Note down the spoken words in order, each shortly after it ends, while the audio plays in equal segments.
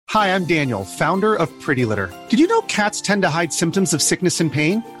Hi, I'm Daniel, founder of Pretty Litter. Did you know cats tend to hide symptoms of sickness and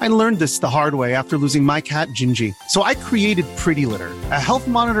pain? I learned this the hard way after losing my cat, Gingy. So I created Pretty Litter, a health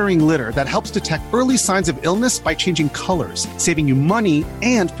monitoring litter that helps detect early signs of illness by changing colors, saving you money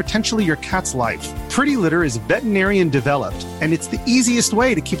and potentially your cat's life. Pretty Litter is veterinarian developed, and it's the easiest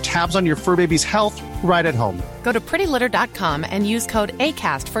way to keep tabs on your fur baby's health right at home. Go to prettylitter.com and use code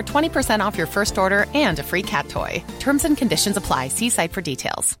ACAST for 20% off your first order and a free cat toy. Terms and conditions apply. See site for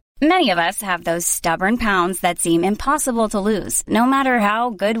details. Many of us have those stubborn pounds that seem impossible to lose, no matter how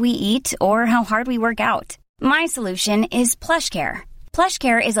good we eat or how hard we work out. My solution is PlushCare.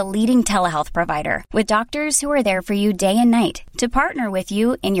 PlushCare is a leading telehealth provider with doctors who are there for you day and night to partner with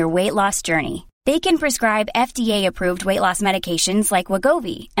you in your weight loss journey. They can prescribe FDA-approved weight loss medications like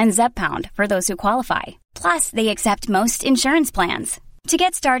Wegovy and Zepbound for those who qualify. Plus, they accept most insurance plans. To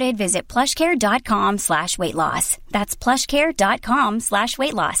get started, visit plushcare.com/weightloss. That's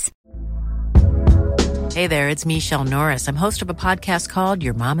plushcare.com/weightloss. Hey there, it's Michelle Norris. I'm host of a podcast called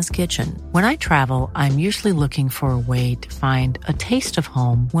Your Mama's Kitchen. When I travel, I'm usually looking for a way to find a taste of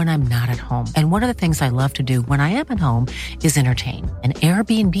home when I'm not at home. And one of the things I love to do when I am at home is entertain. And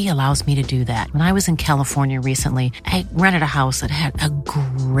Airbnb allows me to do that. When I was in California recently, I rented a house that had a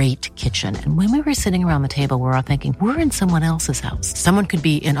great kitchen. And when we were sitting around the table, we were all thinking, we're in someone else's house. Someone could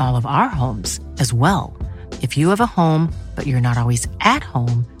be in all of our homes as well. If you have a home, but you're not always at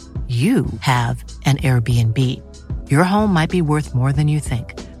home, you have an Airbnb. Your home might be worth more than you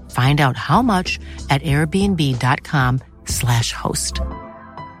think. Find out how much at airbnb.com/host.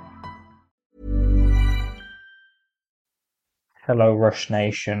 Hello, Rush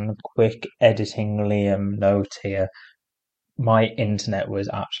Nation. Quick editing Liam note here. My internet was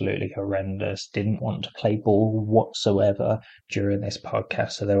absolutely horrendous. Didn't want to play ball whatsoever during this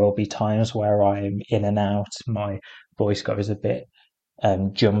podcast, so there will be times where I'm in and out. My voice goes a bit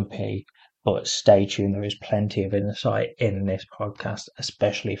jumpy, but stay tuned. There is plenty of insight in this podcast,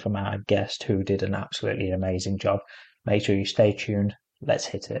 especially from our guest who did an absolutely amazing job. Make sure you stay tuned. Let's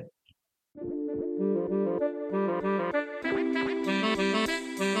hit it.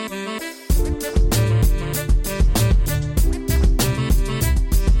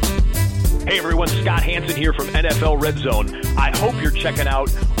 Hey everyone, Scott Hansen here from NFL Red Zone. I hope you're checking out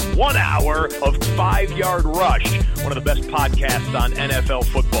 1 hour of 5 Yard Rush, one of the best podcasts on NFL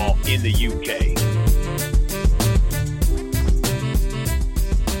football in the UK.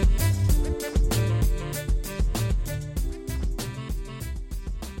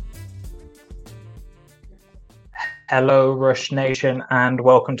 Hello, Rush Nation, and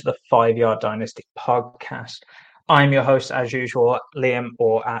welcome to the 5 Yard Dynasty podcast. I'm your host, as usual, Liam,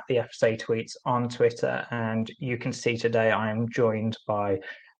 or at the FSA Tweets on Twitter, and you can see today I am joined by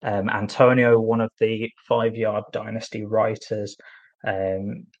Antonio, one of the 5 Yard Dynasty writers,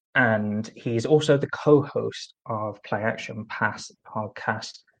 and he's also the co-host of Play Action Pass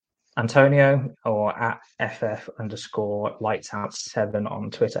podcast. Antonio, or at FF_LightsOut7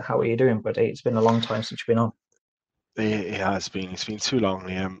 on Twitter. How are you doing, buddy? It's been a long time since you've been on. It has been. It's been too long,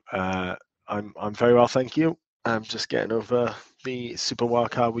 Liam. I'm very well, thank you. I'm just getting over the Super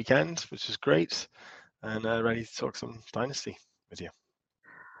Wildcard weekend, which is great, and ready to talk some Dynasty with you.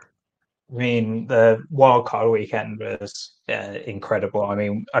 I mean, the Wildcard weekend was incredible. I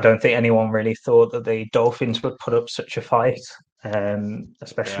mean, I don't think anyone really thought that the Dolphins would put up such a fight,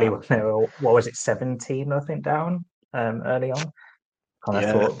 especially when they were, 17, I think, down early on. I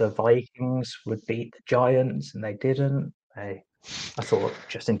thought the Vikings would beat the Giants, and they didn't. I thought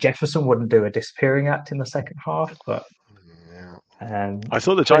Justin Jefferson wouldn't do a disappearing act in the second half, but I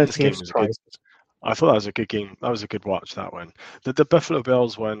thought the Giants game was good. I thought that was a good game. That was a good watch, that one. The Buffalo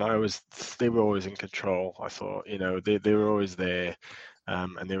Bills one, they were always in control. I thought, they were always there,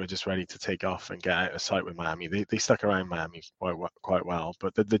 and they were just ready to take off and get out of sight with Miami. They stuck around Miami quite well,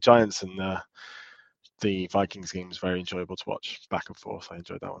 but the Giants and the Vikings game was very enjoyable to watch, back and forth. I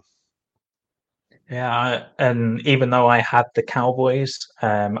enjoyed that one. Yeah, and even though I had the Cowboys,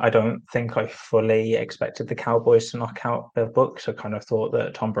 I don't think I fully expected the Cowboys to knock out their Bucs. I kind of thought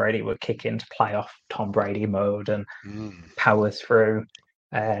that Tom Brady would kick into playoff Tom Brady mode and power through.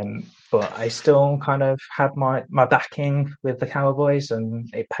 But I still kind of had my backing with the Cowboys,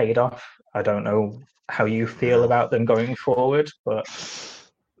 and it paid off. I don't know how you feel about them going forward, but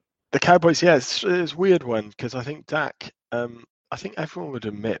the Cowboys, it's a weird one because I think Dak. I think everyone would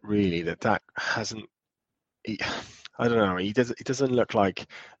admit really that Dak hasn't. I don't know. He doesn't look like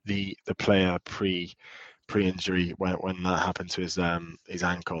the player pre pre-injury when that happened to his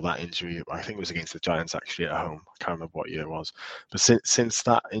ankle. That injury, I think it was against the Giants actually at home. I can't remember what year it was. But since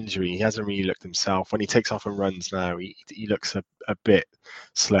that injury, he hasn't really looked himself. When he takes off and runs now, he looks a bit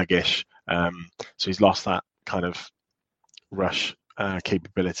sluggish. So he's lost that kind of rush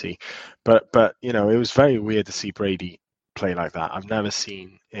capability. But it was very weird to see Brady play like that. I've never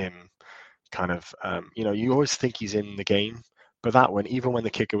seen him kind of you always think he's in the game. But that one, even when the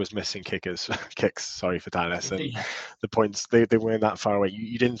kicker was missing kicks, sorry for Dallas, and the points, they weren't that far away.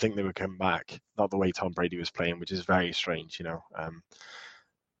 You didn't think they would come back, not the way Tom Brady was playing, which is very strange,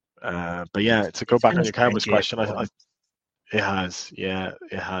 But yeah, to go back on your Cowboys question, it has.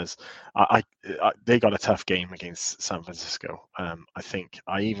 They got a tough game against San Francisco. I think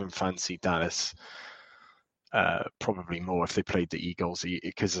I even fancy Dallas probably more if they played the Eagles,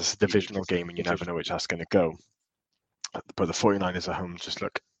 because it's a divisional game and you never know which that's going to go. But the 49ers at home just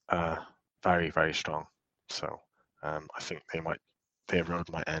look very, very strong. So I think their road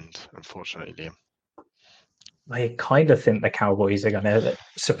might end, unfortunately, Liam. I kind of think the Cowboys are going to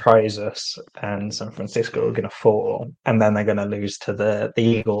surprise us and San Francisco are going to fall, and then they're going to lose to the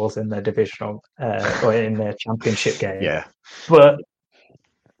Eagles in the divisional or in the championship game. Yeah. But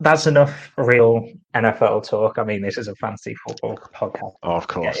that's enough real NFL talk. I mean, this is a fantasy football podcast. Oh, of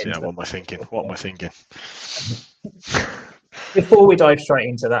course. Yeah. What am I thinking? Before we dive straight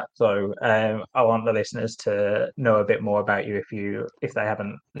into that, though, I want the listeners to know a bit more about you if they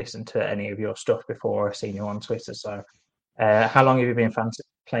haven't listened to any of your stuff before or seen you on Twitter. So, how long have you been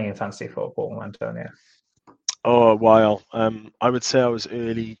playing fantasy football, Antonio? Oh, a while. I would say I was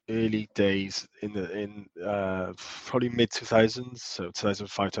early days in probably mid 2000s, so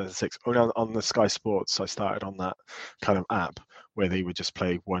 2005, 2006. Only on the Sky Sports, I started on that kind of app where they would just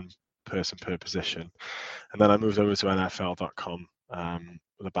play one person per position, and then I moved over to NFL.com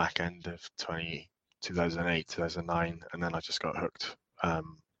the back end of 2008, 2009, and then I just got hooked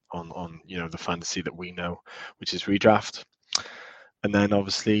on the fantasy that we know, which is redraft. And then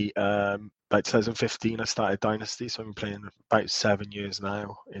obviously by 2015 I started Dynasty, so I've been playing about 7 years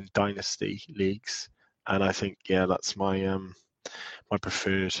now in Dynasty leagues, and I think that's my my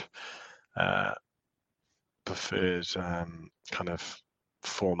preferred kind of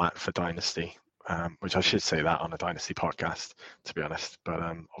format for Dynasty, which I should say that on a Dynasty podcast, to be honest. But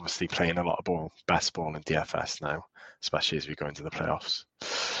obviously playing a lot of best ball in DFS now, especially as we go into the playoffs.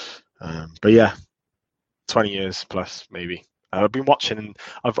 But yeah, 20 years plus maybe. I've been watching, and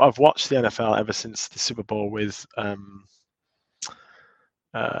I've watched the NFL ever since the Super Bowl with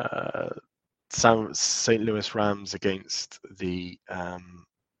St. Louis Rams against the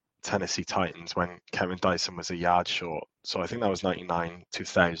Tennessee Titans when Kevin Dyson was a yard short. So I think that was 99,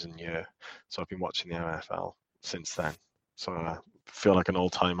 2000 year. So I've been watching the NFL since then. So I feel like an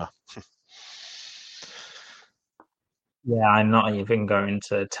old timer. Yeah, I'm not even going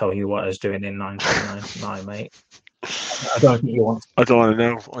to tell you what I was doing in 1999, mate. I don't think you want to. I don't want to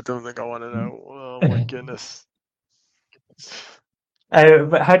know. I don't think I want to know. Oh my goodness.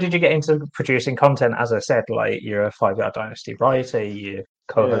 But how did you get into producing content? As I said, like, you're a 5 Yard Dynasty writer, you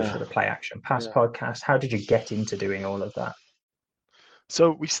co-host for the Play Action Pass podcast. How did you get into doing all of that?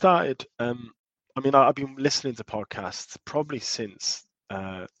 So we started. I've been listening to podcasts probably since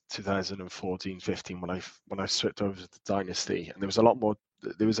 2014, 15 when I switched over to Dynasty, and there was a lot more.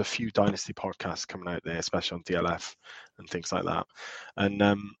 There was a few Dynasty podcasts coming out there, especially on DLF and things like that. And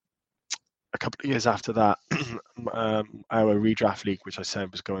a couple of years after that, our redraft league, which I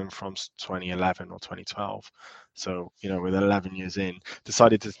said was going from 2011 or 2012. So, with 11 years in,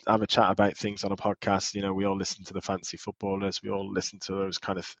 decided to have a chat about things on a podcast. We all listen to the Fantasy Footballers. We all listen to those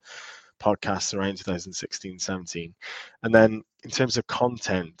kind of podcasts around 2016, 17. And then in terms of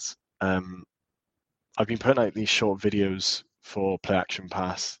content, I've been putting out these short videos for Play Action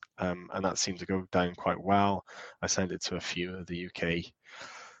Pass, and that seemed to go down quite well. I sent it to a few of the UK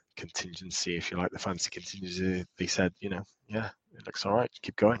contingency, if you like, the fantasy contingency. They said, it looks all right,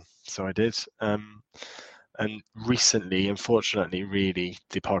 keep going. So I did. And recently, unfortunately, really,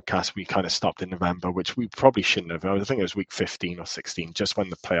 the podcast, we kind of stopped in November, which we probably shouldn't have. I think it was week 15 or 16, just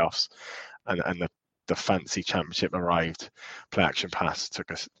when the playoffs and the fantasy championship arrived. Play Action Pass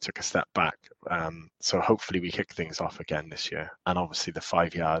took a step back. So hopefully we kick things off again this year. And obviously the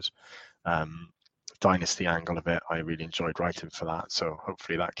 5 Yard Dynasty angle of it, I really enjoyed writing for that. So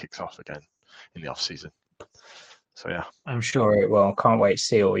hopefully that kicks off again in the off season. So yeah, I'm sure it will. Can't wait to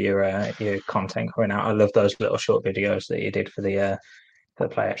see all your content coming out. I love those little short videos that you did for the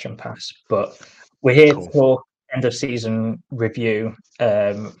Play Action Pass. But we're here for end of season review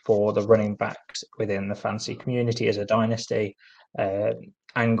for the running backs within the fantasy community as a Dynasty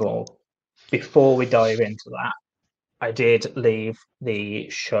angle. before we dive into that, I did leave the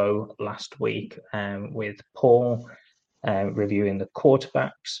show last week with Paul reviewing the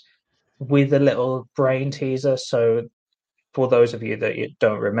quarterbacks with a little brain teaser. So for those of you that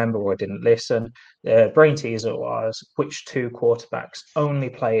don't remember or didn't listen, the brain teaser was which two quarterbacks only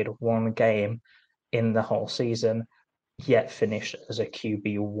played one game in the whole season, yet finished as a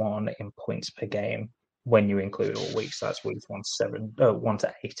QB1 in points per game when you include all weeks. That's weeks 1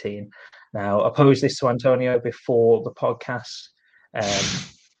 to 18. Now, I posed this to Antonio before the podcast.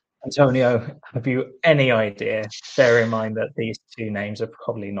 Antonio, have you any idea? Bear in mind that these two names are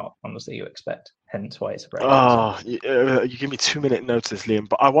probably not ones that you expect, hence why it's a break. You give me 2-minute notice, Liam,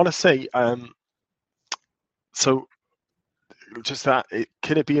 but I want to say, so just that,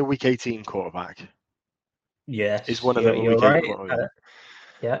 can it be a week 18 quarterback? Yes, is one of them a week 18 quarterback?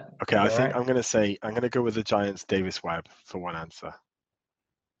 Yeah. Okay, I think I'm going to go with the Giants' Davis Webb for one answer.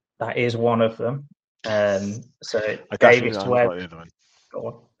 That is one of them. So I Davis Webb. The other one. Go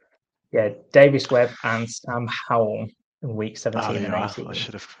on. Yeah, Davis Webb and Sam Howell in week 17 and 18. I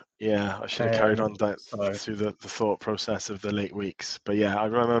should have carried on through the thought process of the late weeks. But yeah, I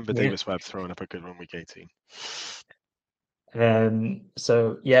remember Davis Webb throwing up a good one week 18.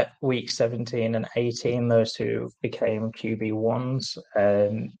 So yeah, week 17 and 18, those two became QB1s,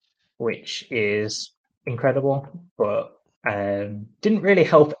 which is incredible, but didn't really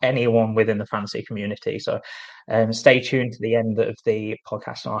help anyone within the fantasy community. So stay tuned to the end of the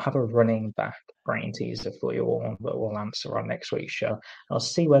podcast, and I'll have a running back brain teaser for you all that we'll answer on next week's show. I'll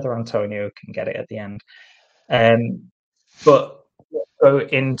see whether Antonio can get it at the end. But we'll go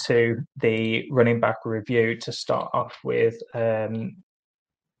into the running back review to start off with. To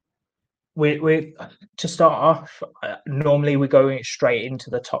start off, normally we're going straight into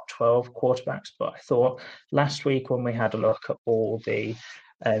the top 12 quarterbacks, but I thought last week when we had a look at all the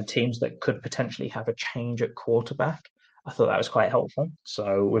teams that could potentially have a change at quarterback, I thought that was quite helpful.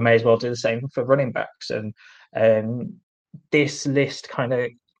 So we may as well do the same for running backs. And this list kind of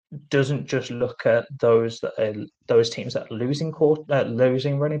doesn't just look at those teams that are losing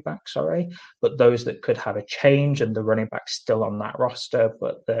running backs, but those that could have a change and the running back still on that roster,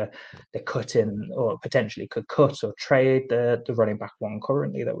 but they're cutting or potentially could cut or trade the running back one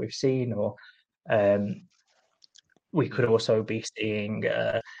currently that we've seen, or we could also be seeing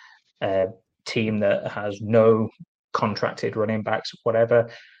a team that has no contracted running backs, whatever.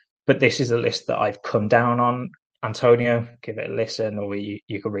 But this is a list that I've come down on. Antonio, give it a listen, or you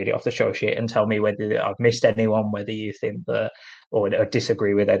can read it off the show sheet and tell me whether I've missed anyone, whether you think that or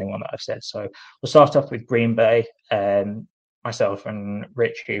disagree with anyone that I've said. So we'll start off with Green Bay. Myself and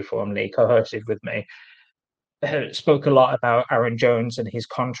Rich, who formerly co-hosted with me, spoke a lot about Aaron Jones and his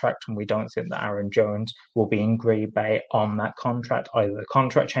contract, and we don't think that Aaron Jones will be in Green Bay on that contract. Either the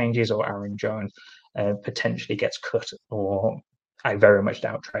contract changes or Aaron Jones potentially gets cut, or I very much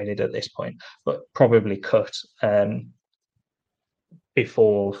doubt traded at this point, but probably cut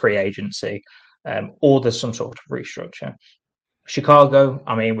before free agency, or there's some sort of restructure. Chicago,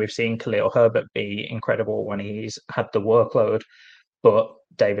 I mean, we've seen Khalil Herbert be incredible when he's had the workload, but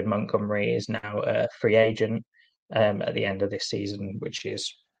David Montgomery is now a free agent at the end of this season, which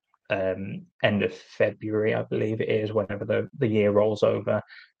is end of February, I believe it is, whenever the year rolls over.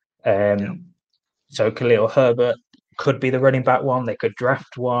 So Khalil Herbert could be the running back one. They could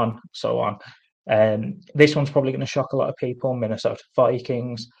draft one, so on. This one's probably going to shock a lot of people. Minnesota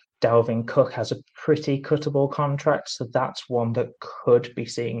Vikings. Dalvin Cook has a pretty cuttable contract, so that's one that could be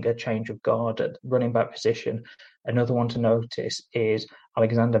seeing a change of guard at the running back position. Another one to notice is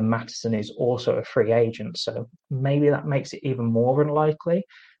Alexander Mattison is also a free agent, so maybe that makes it even more unlikely,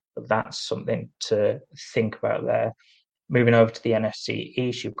 but that's something to think about there. Moving over to the NFC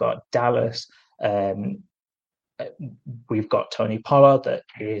East, you've got Dallas. We've got Tony Pollard that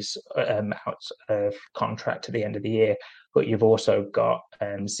is out of contract to the end of the year, but you've also got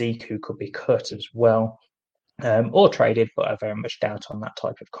Zeke, who could be cut as well, or traded, but I very much doubt on that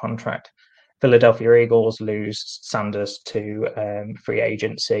type of contract. Philadelphia Eagles lose Sanders to free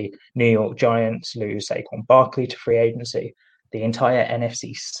agency. New York Giants lose Saquon Barkley to free agency. The entire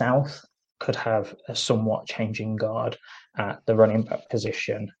NFC South could have a somewhat changing guard at the running back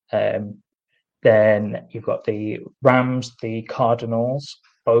position. Then you've got the Rams, the Cardinals,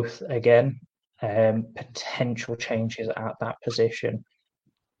 both again, potential changes at that position.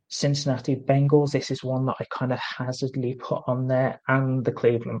 Cincinnati Bengals, this is one that I kind of hazardly put on there, and the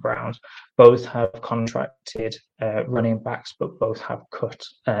Cleveland Browns both have contracted running backs, but both have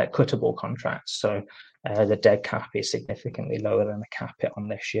cuttable contracts. So the dead cap is significantly lower than the cap hit on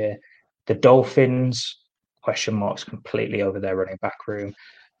this year. The Dolphins, question marks completely over their running back room.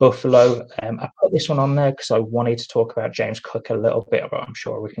 Buffalo, I put this one on there because I wanted to talk about James Cook a little bit, but I'm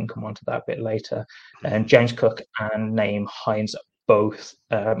sure we can come on to that a bit later. James Cook and Nyheim Hines both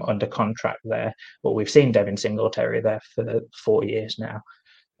under contract there, but we've seen Devin Singletary there for 4 years now.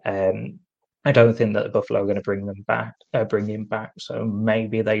 I don't think that Buffalo are going to bring him back. So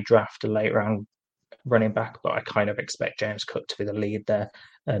maybe they draft a late round running back, but I kind of expect James Cook to be the lead there.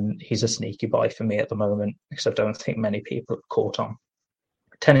 And he's a sneaky buy for me at the moment because I don't think many people have caught on.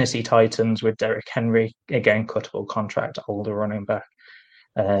 Tennessee Titans with Derrick Henry, again, cuttable contract, older running back.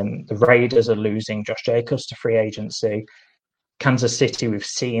 The Raiders are losing Josh Jacobs to free agency. Kansas City, we've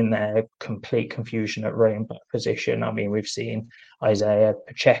seen their complete confusion at running back position. I mean, we've seen Isaiah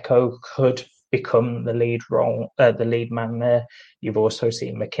Pacheco could become the lead man there. You've also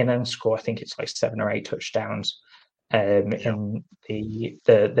seen McKinnon score, I think it's like 7 or 8 touchdowns in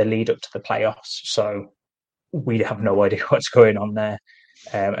the lead up to the playoffs. So we have no idea what's going on there.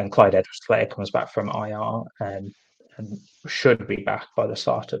 And Clyde Edwards-Helaire comes back from IR and should be back by the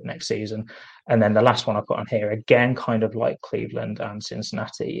start of next season. And then the last one I put on here, again, kind of like Cleveland and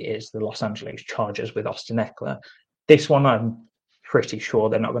Cincinnati, is the Los Angeles Chargers with Austin Ekeler. This one, I'm pretty sure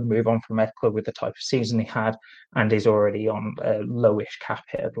they're not going to move on from Ekeler with the type of season he had, and he's already on a lowish cap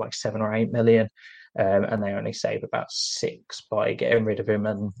hit of like 7 or 8 million. And they only save about 6 by getting rid of him.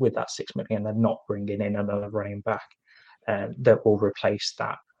 And with that 6 million, they're not bringing in another running back that will replace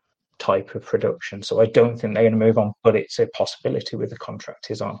that type of production. So I don't think they're going to move on, but it's a possibility with the contract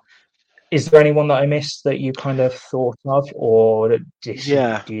he's on. Is there anyone that I missed that you kind of thought of, or do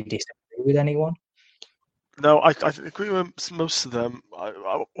you disagree with anyone? No, I agree with most of them.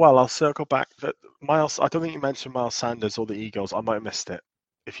 I'll circle back. That Miles, I don't think you mentioned Miles Sanders or the Eagles. I might have missed it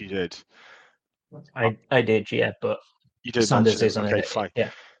if you did. I did, yeah, but you did. Sanders isn't okay, it? Fine.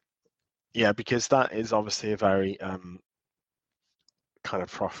 Yeah, because that is obviously a very kind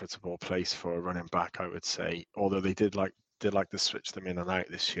of profitable place for a running back, I would say. Although they did like to switch them in and out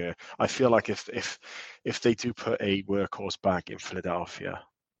this year. I feel like if they do put a workhorse back in Philadelphia,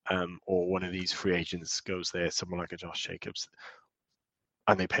 or one of these free agents goes there, someone like a Josh Jacobs,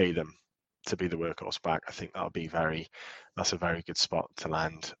 and they pay them to be the workhorse back, I think that's a very good spot to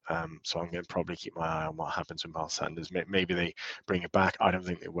land. So I'm going to probably keep my eye on what happens with Miles Sanders. Maybe they bring it back. I don't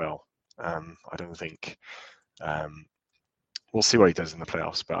think they will. I don't think. We'll see what he does in the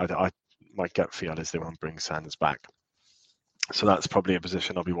playoffs, but my gut feel is they won't bring Sanders back. So that's probably a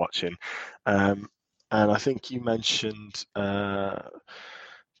position I'll be watching. And I think you mentioned, what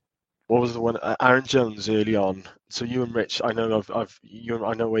was the one? Aaron Jones early on. So you and Rich, I know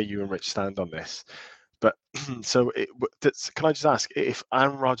I know where you and Rich stand on this. But so can I just ask, if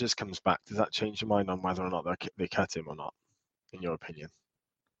Aaron Rodgers comes back, does that change your mind on whether or not they cut him or not, in your opinion?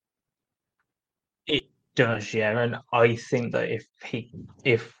 It does, yeah. And I think that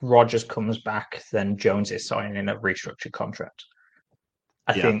if Rodgers comes back, then Jones is signing a restructured contract.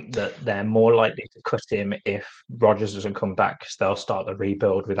 I think that they're more likely to cut him if Rodgers doesn't come back, because they'll start the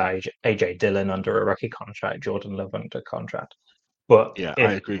rebuild with AJ Dillon under a rookie contract, Jordan Love under contract. But if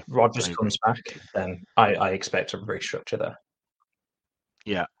I agree. Rodgers comes back, then I expect a restructure there.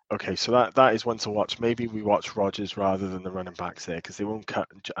 Yeah. Okay. So that is one to watch. Maybe we watch Rodgers rather than the running backs there, because they won't cut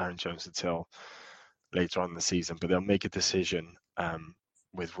Aaron Jones until later on in the season, but they'll make a decision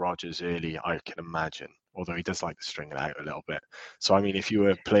with Rodgers early, I can imagine, although he does like to string it out a little bit. So, I mean, if you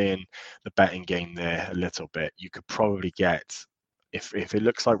were playing the betting game there a little bit, you could probably get, if it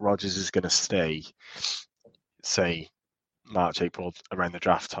looks like Rodgers is going to stay, say, March, April, around the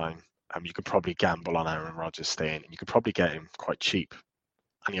draft time, you could probably gamble on Aaron Rodgers staying, and you could probably get him quite cheap,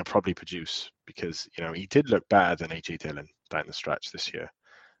 and he'll probably produce, because, he did look better than AJ Dillon down the stretch this year.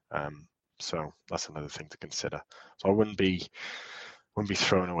 So that's another thing to consider. So I wouldn't be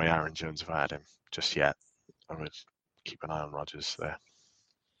throwing away Aaron Jones if I had him just yet. I would keep an eye on Rodgers there.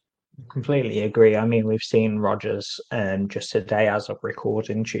 Completely agree. I mean, we've seen Rodgers just today, as of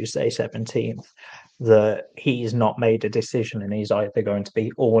recording, Tuesday 17th, that he's not made a decision, and he's either going to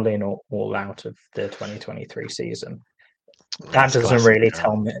be all in or all out of the 2023 season. That doesn't really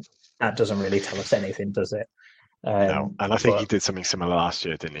tell me. That doesn't really tell us anything, does it? No, and I think he did something similar last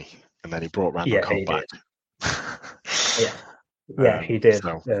year, didn't he? And then he brought Randall Cobb back. He did.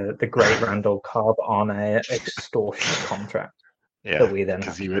 So. The great Randall Cobb on a extortion contract. Yeah, that we then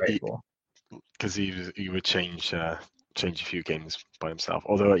have to pay for. Because he would change a few games by himself.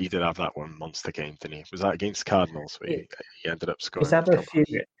 Although he did have that one monster game, didn't he? Was that against Cardinals? Where he ended up scoring.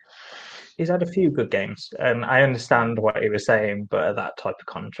 He's had a few good games, and I understand what he was saying, but at that type of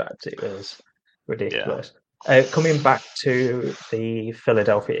contract, it was ridiculous. Coming back to the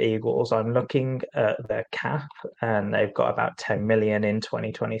Philadelphia Eagles, I'm looking at their cap, and they've got about 10 million in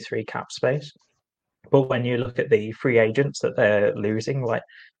 2023 cap space. But when you look at the free agents that they're losing, like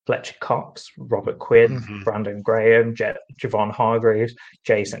Fletcher Cox, Robert Quinn, Brandon Graham, Javon Hargreaves,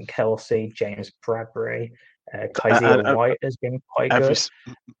 Jason Kelce, James Bradbury, Kaiser White has been quite good.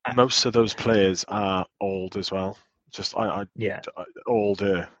 Most of those players are old as well. Just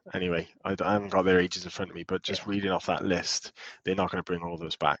older anyway. I haven't got their ages in front of me, but just reading off that list, they're not going to bring all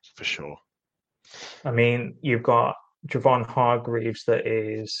those back for sure. I mean, you've got Javon Hargreaves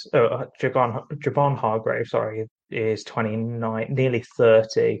Javon Hargreaves, sorry, is 29, nearly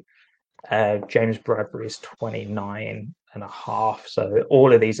 30. James Bradbury is 29 and a half. So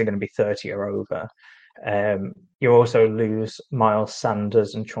all of these are going to be 30 or over. You also lose Miles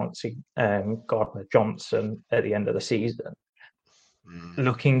Sanders and Chauncey Gardner-Johnson at the end of the season.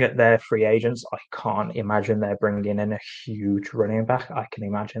 Looking at their free agents, I can't imagine they're bringing in a huge running back. I can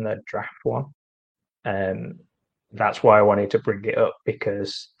imagine they'd draft one. That's why I wanted to bring it up,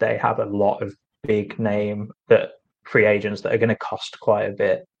 because they have a lot of big name free agents that are going to cost quite a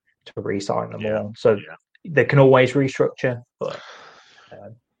bit to re-sign them all. So they can always restructure, but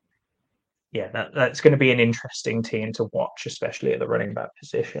that's going to be an interesting team to watch, especially at the running back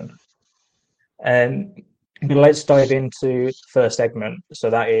position. But let's dive into the first segment. So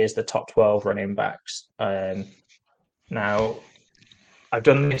that is the top 12 running backs. Now, I've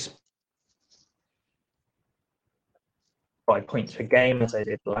done this by points per game, as I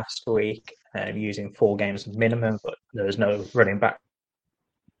did last week, using 4 games minimum, but there's no running back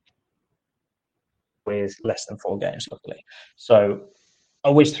with less than 4 games, luckily. So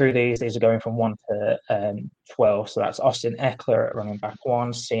always through these are going from 1 to 12. So that's Austin Eckler at running back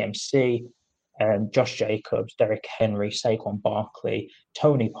 1, CMC, Josh Jacobs, Derrick Henry, Saquon Barkley,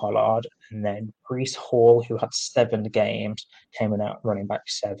 Tony Pollard, and then Breece Hall, who had 7 games, came in at running back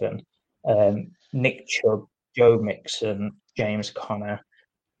 7. Nick Chubb, Joe Mixon, James Conner,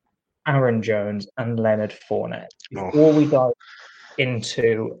 Aaron Jones, and Leonard Fournette. Before we dive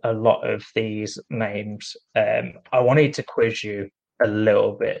into a lot of these names, I wanted to quiz you a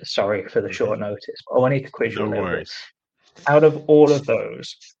little bit. Sorry for the short notice, but I wanted to quiz you a little bit. Out of all of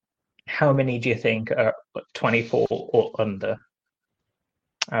those, how many do you think are 24 or under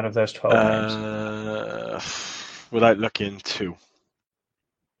out of those 12 names? Without looking, 2.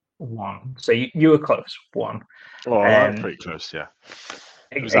 1. So you were close. 1. Oh, I'm pretty close, yeah.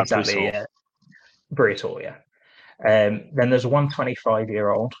 Exactly, yeah. Breece Hall, yeah. Then there's one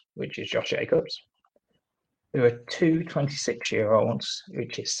 25-year-old, which is Josh Jacobs. There are 2 26-year-olds,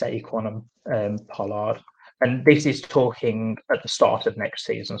 which is Saquon and Pollard. And this is talking at the start of next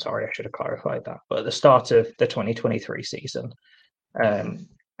season. Sorry, I should have clarified that. But at the start of the 2023 season. And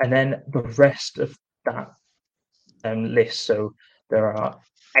then the rest of that list, so there are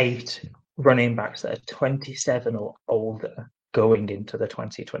 8 running backs that are 27 or older going into the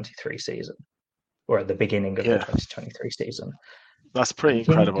 2023 season, or at the beginning of the 2023 season. That's pretty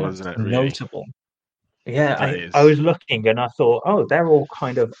incredible, isn't it? Really? Notable. Yeah, I was looking and I thought, oh, they're all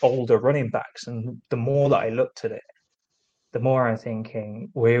kind of older running backs. And the more that I looked at it, the more I'm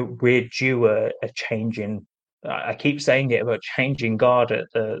thinking we're due a change in. I keep saying it about changing guard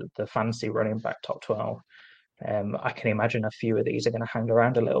at the fantasy running back top 12. I can imagine a few of these are going to hang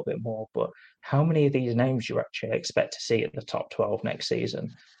around a little bit more, but how many of these names you actually expect to see at the top 12 next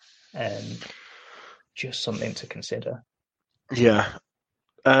season? Just something to consider. Yeah.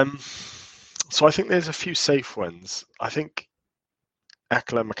 So I think there's a few safe ones. I think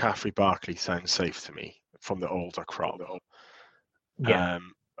Eckler, McCaffrey, Barkley sounds safe to me from the older crop. Yeah.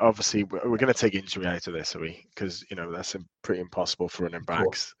 Obviously, we're going to take injury out of this, are we? Because that's pretty impossible for running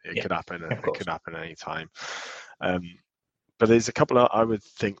backs. It could happen. It could happen at any time. But there's a couple I would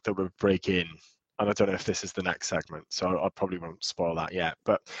think that would break in, and I don't know if this is the next segment, so I probably won't spoil that yet.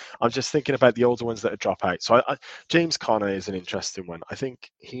 But I'm just thinking about the older ones that drop out. So James Conner is an interesting one. I think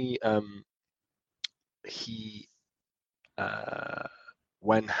he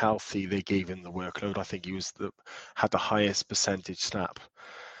when healthy, they gave him the workload. I think he had the highest percentage snap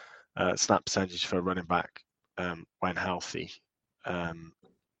percentage for a running back when healthy.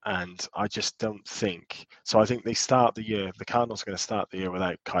 And I just don't think so. I think they start the year. The Cardinals are going to start the year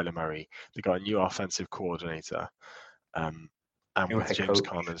without Kyler Murray. They got a new offensive coordinator, and with James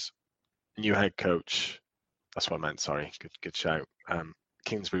Conner's new head coach. That's what I meant. Sorry, good shout.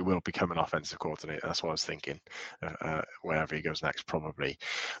 Kingsbury will become an offensive coordinator. That's what I was thinking. Wherever he goes next, probably.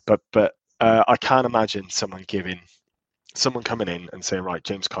 But I can't imagine someone giving someone coming in and saying, right,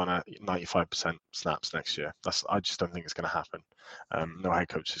 James Conner, 95% snaps next year. I just don't think it's going to happen. No head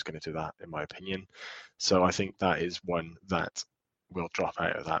coach is going to do that, in my opinion. So I think that is one that will drop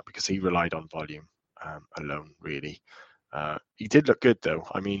out of that because he relied on volume alone, really. He did look good, though.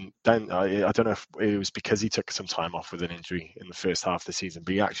 I mean, Dan, I don't know if it was because he took some time off with an injury in the first half of the season,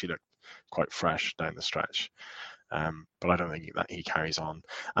 but he actually looked quite fresh down the stretch. But I don't think that he carries on.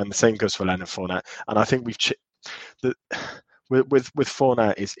 And the same goes for Leonard Fournette. And I think with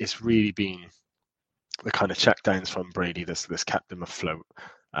Fournette, it's really been the kind of checkdowns from Brady that's kept him afloat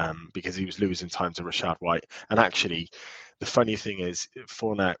because he was losing time to Rachaad White. And actually, the funny thing is,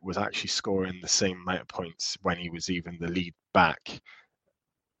 Fournette was actually scoring the same amount of points when he was even the lead back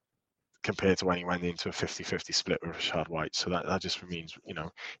compared to when he went into a 50-50 split with Rachaad White. So that just means,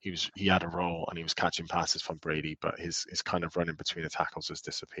 he had a role and he was catching passes from Brady, but his kind of running between the tackles has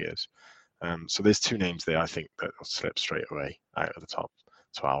disappeared. So there's two names there, I think, that will slip straight away out of the top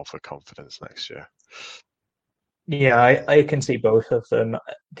 12 for confidence next year. Yeah, I can see both of them.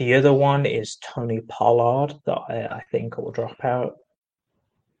 The other one is Tony Pollard that I think will drop out.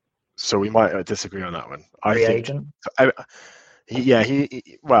 So we might disagree on that one. Free agent.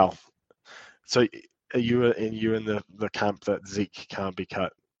 Well. So are you in the camp that Zeke can't be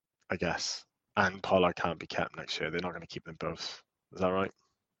cut, I guess, and Pollard can't be kept next year? They're not going to keep them both. Is that right?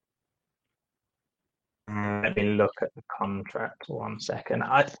 Let me look at the contract 1 second.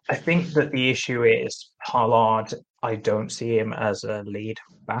 I think that the issue is Pollard, I don't see him as a lead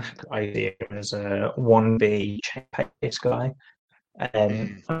back. I see him as a 1B pace guy.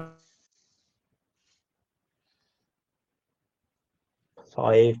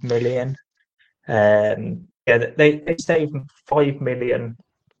 $5 million. They save $5 million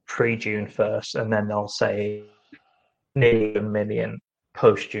pre-June 1st, and then they'll say nearly $1 million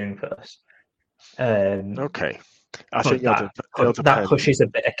post-June 1st. Okay, I think that pushes a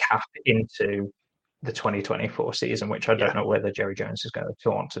bit of cap into the 2024 season, which I don't know whether Jerry Jones is going to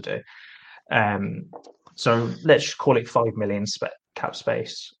want to do. So let's just call it $5 million cap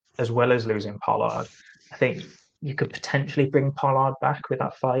space, as well as losing Pollard. I think you could potentially bring Pollard back with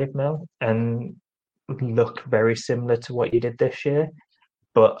that $5 million and look very similar to what you did this year,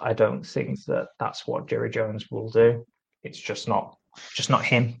 but I don't think that that's what Jerry Jones will do. It's just not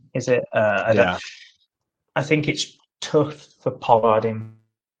him, is it? I think it's tough for Pollard in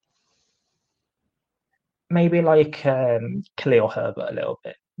maybe like Khalil Herbert a little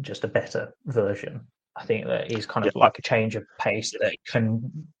bit, just a better version. I think that he's kind of like a change of pace that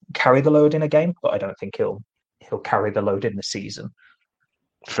can carry the load in a game, but I don't think he'll carry the load in the season.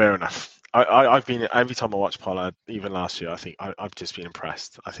 Fair enough. I've been, every time I watch Pollard, even last year, I think I've just been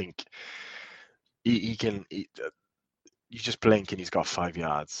impressed. I think he can. You just blink and he's got 5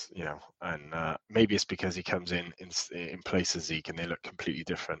 yards, and maybe it's because he comes in place of Zeke and they look completely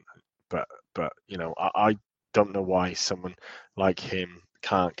different. But I don't know why someone like him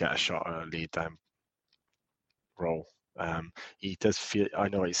can't get a shot at a lead down role. He does feel. I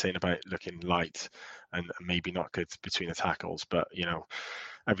know what he's saying about looking light and maybe not good between the tackles, but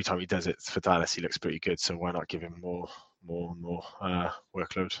every time he does it for Dallas, he looks pretty good. So why not give him more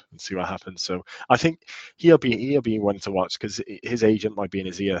workload and see what happens? So I think he'll be one to watch because his agent might be in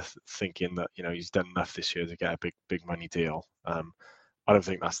his ear thinking that he's done enough this year to get a big money deal. I don't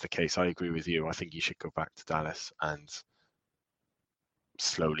think that's the case. I agree with you. I think he should go back to Dallas and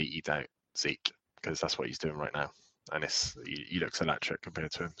slowly eat out Zeke because that's what he's doing right now, and he looks electric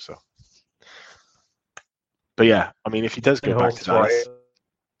compared to him. So, but yeah, I mean, if he does go back to Dallas.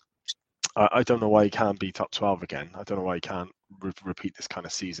 I don't know why he can't be top 12 again. I don't know why he can't repeat this kind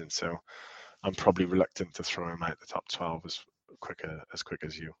of season. So I'm probably reluctant to throw him out the top 12 as quick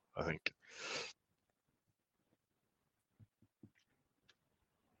as you, I think.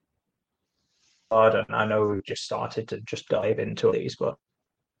 I know we've just started to just dive into these, but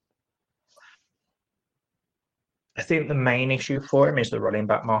I think the main issue for him is the running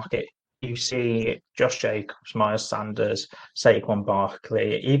back market. You see Josh Jacobs, Miles Sanders, Saquon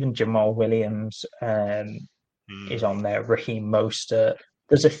Barkley, even Jamal Williams is on there, Raheem Mostert.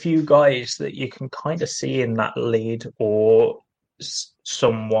 There's a few guys that you can kind of see in that lead or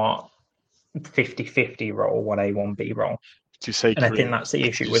somewhat 50-50 role, 1A, 1B role. Do you say and Kareem, I think that's the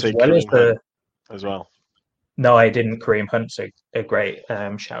issue as well as the... As well? No, I didn't. Kareem Hunt's a great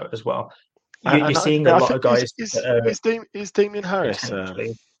shout as well. You're seeing a lot of guys... Is Damian Harris...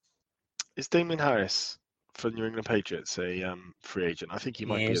 Is Damian Harris for New England Patriots a free agent? I think he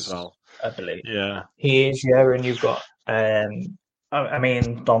might be as well. I believe. Yeah. He is, and you've got, Donta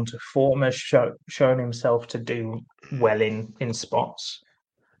Foreman has shown himself to do well in spots.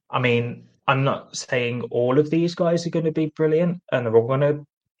 I mean, I'm not saying all of these guys are going to be brilliant and they're all going to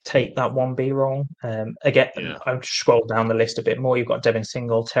take that 1B role. Again, I've scrolled down the list a bit more. You've got Devin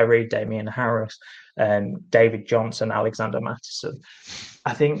Singletary, Damian Harris, David Johnson, Alexander Mattison.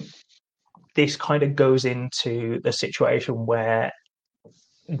 I think this kind of goes into the situation where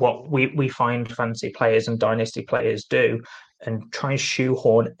what we find fantasy players and dynasty players do and try and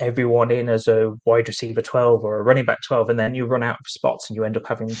shoehorn everyone in as a wide receiver 12 or a running back 12, and then you run out of spots and you end up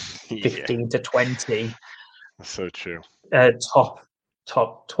having 15 to 20. That's so true.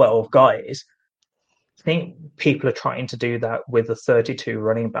 Top 12 guys. I think people are trying to do that with the 32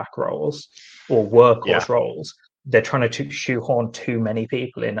 running back roles or workhorse roles. They're trying to shoehorn too many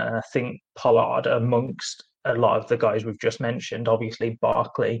people in, and I think Pollard, amongst a lot of the guys we've just mentioned, obviously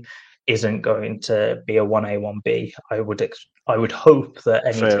Barkley isn't going to be a 1A, 1B. I would hope that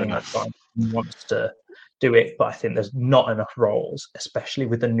any team that wants to do it, but I think there's not enough roles, especially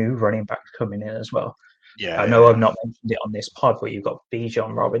with the new running back coming in as well. I know I've not mentioned it on this pod, but you've got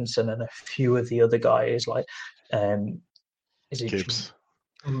Bijan Robinson and a few of the other guys like is it Gibbs?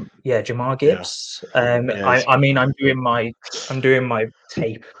 Jahmyr Gibbs. I mean, I'm doing my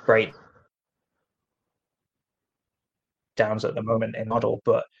tape break downs at the moment in model,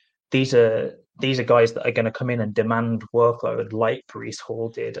 but these are guys that are going to come in and demand workload like Breece Hall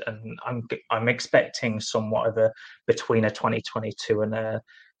did, and I'm expecting somewhat of a between a 2022 and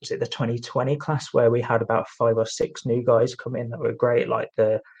was it the 2020 class where we had about 5 or 6 new guys come in that were great, like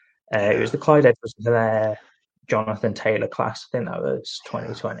it was the Clyde Edwards-Helaire, Jonathan Taylor class. I think that was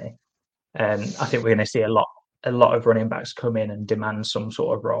 2020. I think we're going to see a lot of running backs come in and demand some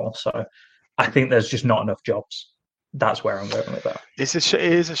sort of role. So I think there's just not enough jobs. That's where I'm going with that. It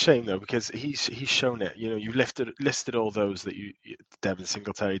is a shame though, because he's shown it. You know, you listed all those that Devin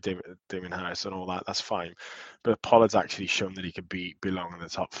Singletary, Damian Harris, and all that. That's fine, but Pollard's actually shown that he could belong in the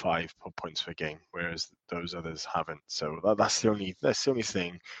top 5 points per game, whereas those others haven't. So that's the only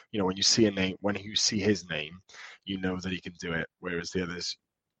thing. You know, when you see his name, you know that he can do it. Whereas the others,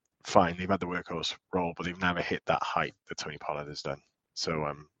 fine, they've had the workhorse role, but they've never hit that height that Tony Pollard has done. So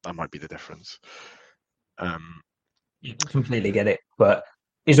that might be the difference. You completely get it, but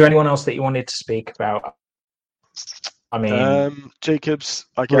is there anyone else that you wanted to speak about? I mean, Jacobs,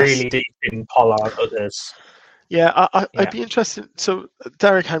 I guess. Really deep in Pollard, others. Yeah, I'd be interested. So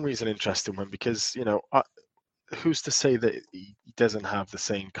Derrick Henry's an interesting one because, you know, who's to say that he doesn't have the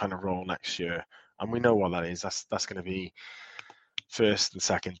same kind of role next year? And we know what that is. That's going to be first and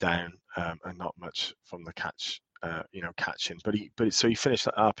second down, and not much from the catch, catching. But he finished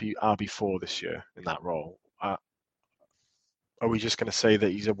at RB4 this year in that role. Are we just going to say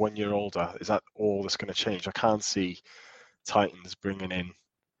that he's a 1 year older? Is that all that's going to change? I can't see Titans bringing in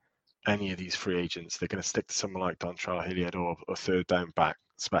any of these free agents. They're going to stick to someone like Dontrell Hilliard or a third down back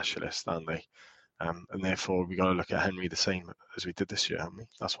specialist, aren't they? And therefore, we got to look at Henry the same as we did this year, haven't we?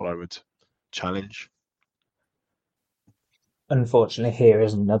 That's what I would challenge. Unfortunately, here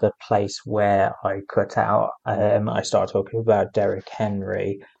is another place where I cut out. I started talking about Derrick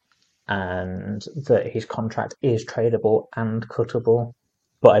Henry, and that his contract is tradable and cuttable,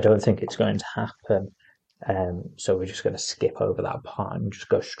 but I don't think it's going to happen. So we're just going to skip over that part and just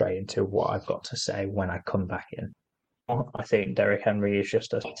go straight into what I've got to say when I come back in. I think Derrick Henry is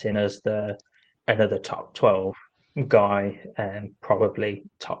just as in as another top 12 guy and probably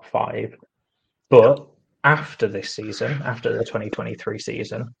top 5. But after this season, after the 2023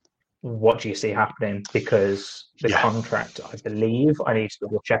 season, what do you see happening? Because the contract, I believe, I need to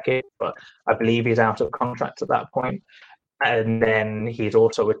double check it, but I believe he's out of contract at that point. And then he's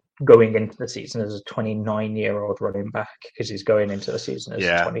also going into the season as a 29-year-old running back because he's going into the season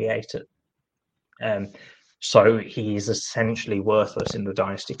as 28. So he's essentially worthless in the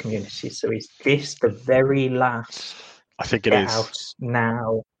dynasty community. So is this the very last I think it is out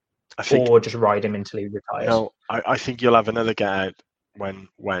now, or just ride him until he retires? No, I think you'll have another get out when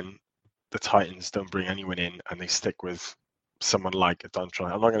the Titans don't bring anyone in and they stick with someone like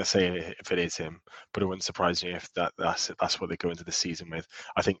Dontrell. I'm not going to say if it is him, but it wouldn't surprise me if that's what they go into the season with.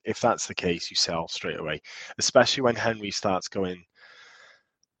 I think if that's the case, you sell straight away, especially when Henry starts going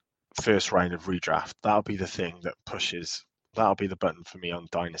first round of redraft. That'll be the thing that pushes. That'll be the button for me on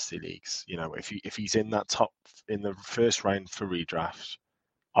dynasty leagues. You know, if he's in that top in the first round for redraft,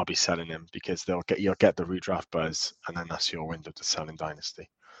 I'll be selling him because you'll get the redraft buzz, and then that's your window to sell in dynasty.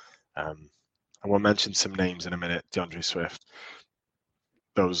 And we'll mention some names in a minute. DeAndre Swift.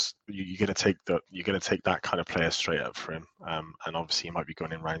 Those you're going to take that kind of player straight up for him. And obviously he might be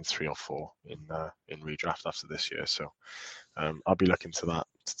going in round 3 or 4 in redraft after this year. So I'll be looking to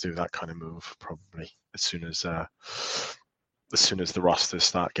do that kind of move probably as soon as the rosters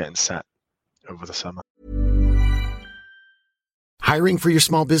start getting set over the summer. Hiring for your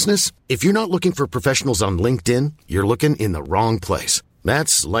small business? If you're not looking for professionals on LinkedIn, you're looking in the wrong place.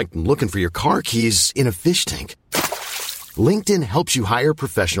 That's like looking for your car keys in a fish tank. LinkedIn helps you hire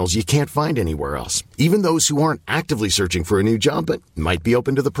professionals you can't find anywhere else, even those who aren't actively searching for a new job but might be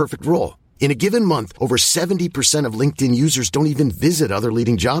open to the perfect role. In a given month, over 70% of LinkedIn users don't even visit other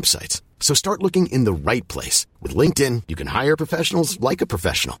leading job sites. So start looking in the right place. With LinkedIn, you can hire professionals like a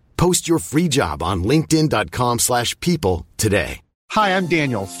professional. Post your free job on linkedin.com/people today. Hi, I'm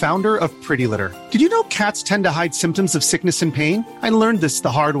Daniel, founder of Pretty Litter. Did you know cats tend to hide symptoms of sickness and pain? I learned this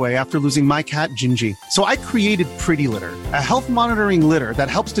the hard way after losing my cat, Gingy. So I created Pretty Litter, a health monitoring litter that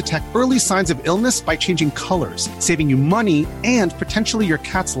helps detect early signs of illness by changing colors, saving you money and potentially your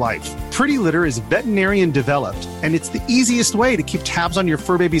cat's life. Pretty Litter is veterinarian developed, and it's the easiest way to keep tabs on your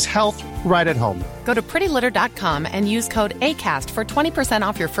fur baby's health right at home. Go to prettylitter.com and use code ACAST for 20%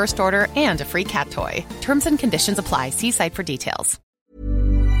 off your first order and a free cat toy. Terms and conditions apply. See site for details.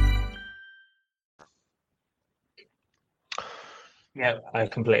 Yeah, I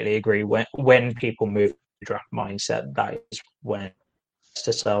completely agree. When people move to draft mindset, that is when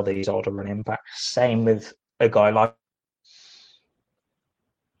to sell these older running backs. Same with a guy like,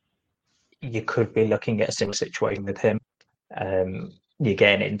 you could be looking at a similar situation with him. You're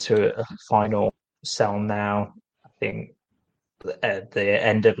getting into a final sell now. I think at the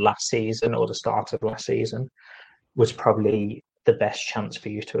end of last season or the start of last season was probably the best chance for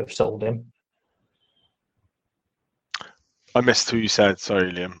you to have sold him. I missed who you said.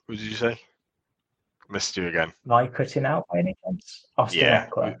 Sorry, Liam. Who did you say? Missed you again. Am I cutting out by any chance? Austin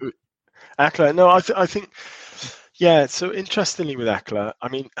Ekeler. Ekeler. No, I think. Yeah. So interestingly with Ekeler, I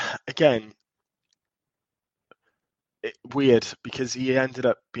mean, again, weird because he ended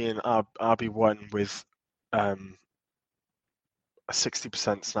up being RB1 with a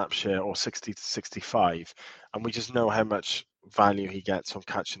 60% snap share or 60 to 65, and we just know how much value he gets from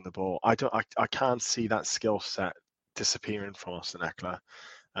catching the ball. I can't see that skill set disappearing from Austin Ekeler.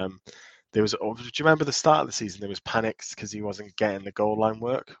 Do you remember the start of the season? There was panics because he wasn't getting the goal line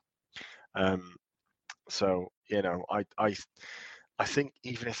work. So I think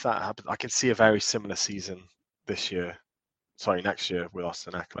even if that happens, I can see a very similar season next year with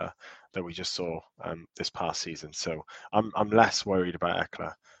Austin Ekeler that we just saw this past season. So I'm less worried about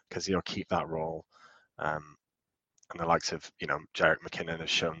Ekeler because he'll keep that role. And the likes of Jerick McKinnon has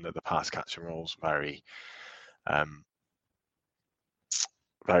shown that the pass catching role is very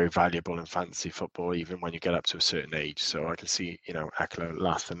very valuable in fantasy football, even when you get up to a certain age. So I can see Ekeler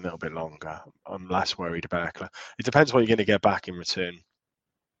lasting a little bit longer. I'm less worried about Ekeler. It depends what you're going to get back in return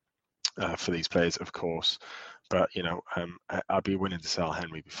for these players, of course. But I'd be willing to sell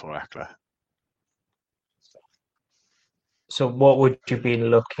Henry before Ekeler. So what would you be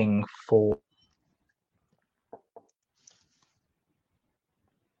looking for?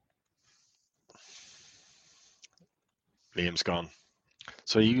 Liam's gone.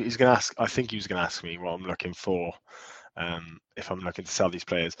 So he's going to ask. I think he was going to ask me what I'm looking for if I'm looking to sell these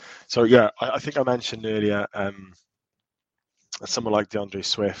players. So yeah, I think I mentioned earlier someone like DeAndre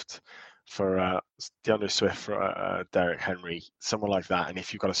Swift for Derrick Henry, someone like that. And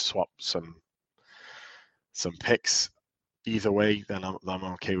if you've got to swap some picks either way, then I'm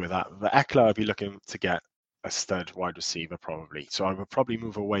okay with that. The Ekeler, I'd be looking to get a stud wide receiver probably. So I would probably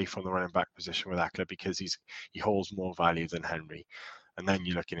move away from the running back position with Ekeler because he holds more value than Henry. And then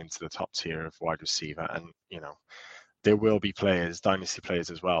you're looking into the top tier of wide receiver, and there will be players, dynasty players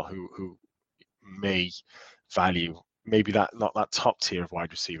as well, who may value maybe not that top tier of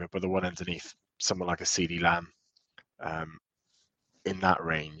wide receiver, but the one underneath, someone like a CeeDee Lamb, in that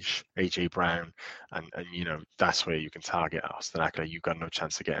range, AJ Brown, and that's where you can target Austin Ekeler. You've got no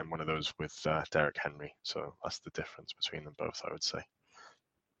chance of getting one of those with Derrick Henry. So that's the difference between them both, I would say.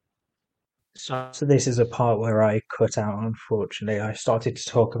 So this is a part where I cut out, unfortunately. I started to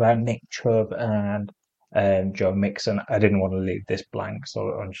talk about Nick Chubb and Joe Mixon. I didn't want to leave this blank,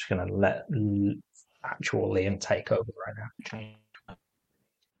 so I'm just going to let actual Liam take over right now.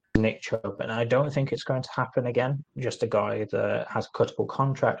 Nick Chubb, and I don't think it's going to happen again. Just a guy that has a cuttable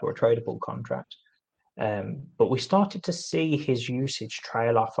contract or a tradable contract. But we started to see his usage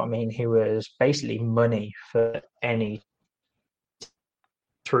trail off. I mean, he was basically money for any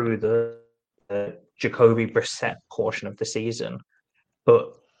through the Jacoby Brissett portion of the season.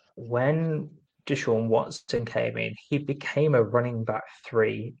 But when Deshaun Watson came in, he became a running back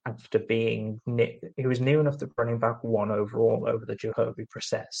 3 after being he was near enough the running back 1 overall over the Jacoby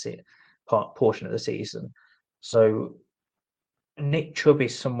Brissett portion of the season. So Nick Chubb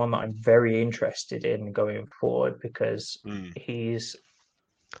is someone that I'm very interested in going forward because he's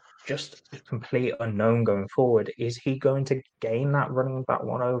just a complete unknown going forward. Is he going to gain that running back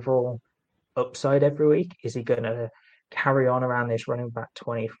one overall upside every week? Is he going to carry on around this running back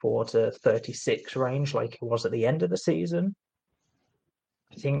 24 to 36 range like he was at the end of the season?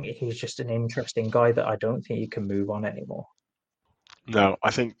 I think he's just an interesting guy that I don't think you can move on anymore. No,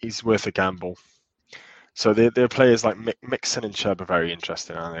 I think he's worth a gamble. So their players like Mixon and Chubb are very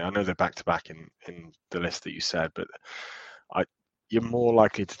interesting, aren't they? I know they're back-to-back in the list that you said, but you're more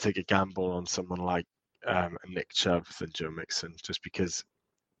likely to take a gamble on someone like Nick Chubb than Joe Mixon, just because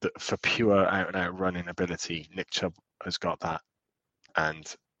for pure out-and-out running ability, Nick Chubb has got that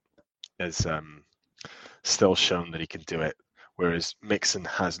and has still shown that he can do it. Whereas Mixon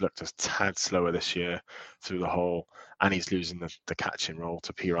has looked a tad slower this year through the whole, and he's losing the catching role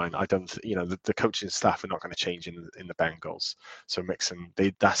to Pirine. I don't, the coaching staff are not going to change in the Bengals. So Mixon,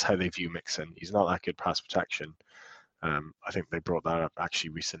 that's how they view Mixon. He's not that good pass protection. I think they brought that up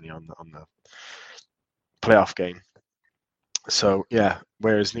actually recently on the playoff game. So yeah,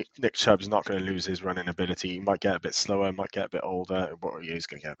 whereas Nick Chubb's not going to lose his running ability. He might get a bit slower, might get a bit older. Well, he is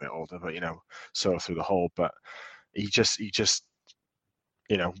going to get a bit older, but so through the hole. But he just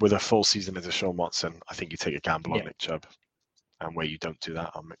with a full season of Deshaun Watson, I think you take a gamble on Nick Chubb, and where you don't do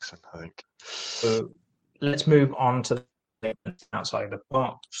that on Mixon, I think. So let's move on to the outside the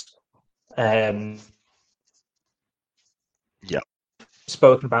box.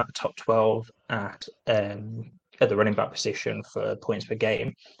 Spoken about the top 12 at the running back position for points per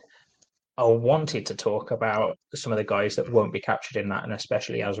game. I wanted to talk about some of the guys that won't be captured in that, and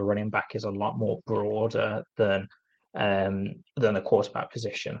especially as a running back is a lot more broader than the quarterback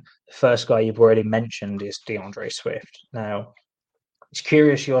position. The first guy you've already mentioned is DeAndre Swift. Now, it's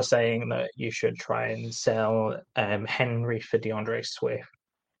curious you're saying that you should try and sell Henry for DeAndre Swift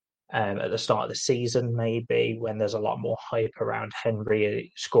at the start of the season, maybe when there's a lot more hype around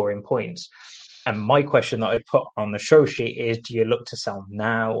Henry scoring points. And my question that I put on the show sheet is, do you look to sell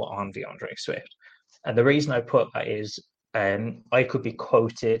now on DeAndre Swift? And the reason I put that is I could be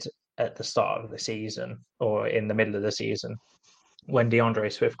quoted at the start of the season or in the middle of the season when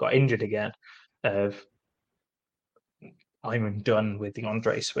DeAndre Swift got injured again of, I'm done with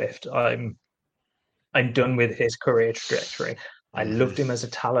DeAndre Swift. I'm done with his career trajectory. I loved him as a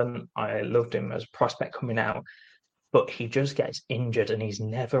talent. I loved him as a prospect coming out. But he just gets injured and he's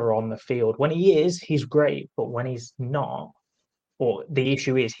never on the field. When he is, he's great. But when he's not, or the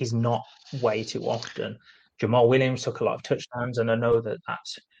issue is he's not way too often. Jamal Williams took a lot of touchdowns, and I know that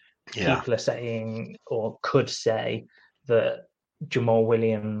people are saying or could say that Jamal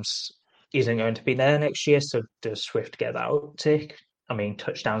Williams isn't going to be there next year. So does Swift get that uptick? I mean,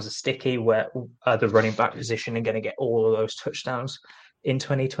 touchdowns are sticky. Where the running back position are going to get all of those touchdowns in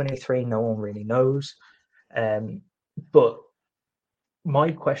 2023? No one really knows. But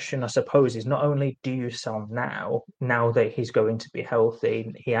my question, I suppose, is not only do you sell now that he's going to be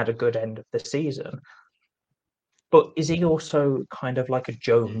healthy, he had a good end of the season, but is he also kind of like a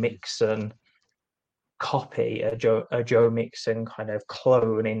Joe Mixon copy, a Joe Mixon kind of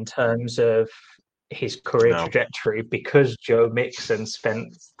clone in terms of his career trajectory? Because Joe Mixon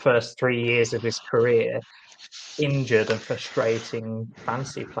spent first 3 years of his career injured and frustrating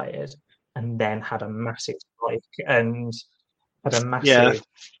fantasy players, and then had a massive spike and had a massive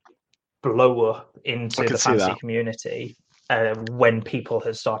blow up into the fantasy community when people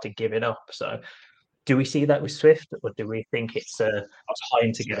had started giving up. So do we see that with Swift, or do we think it's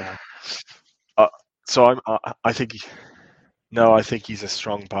time to get out? I think he's a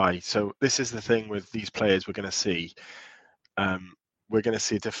strong buy. So this is the thing with these players we're going to see. We're going to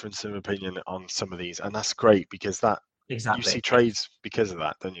see a difference of opinion on some of these, and that's great because you see trades because of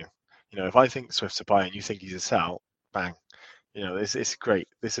that, don't you? If I think Swift's a buy and you think he's a sell, bang. It's great.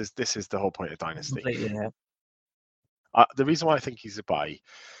 This is the whole point of Dynasty. The reason why I think he's a buy,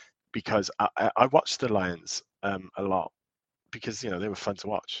 because I watched the Lions a lot because they were fun to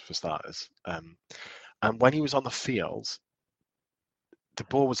watch for starters. And when he was on the field, the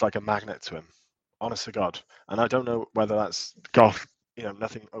ball was like a magnet to him. Honest to God. And I don't know whether that's golf,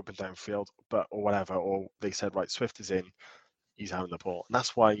 nothing open downfield, or whatever. Or they said, right, Swift is in. He's having the ball. And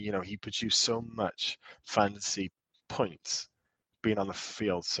that's why, he produced so much fantasy points being on the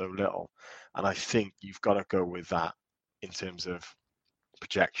field so little. And I think you've got to go with that in terms of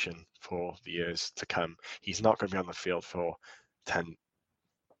projection for the years to come. He's not going to be on the field for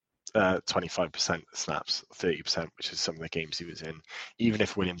 25% snaps, 30%, which is some of the games he was in. Even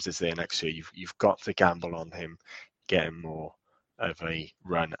if Williams is there next year, you've got to gamble on him getting more of a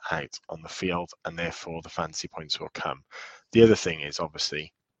run out on the field, and therefore the fantasy points will come. The other thing is,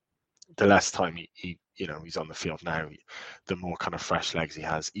 obviously, the less time he's on the field now, the more kind of fresh legs he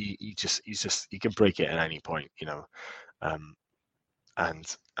has. He can break it at any point, and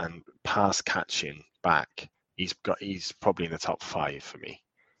pass catching back. He's probably in the top 5 for me.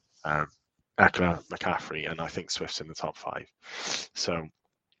 Eckler, McCaffrey, and I think Swift's in the top 5. So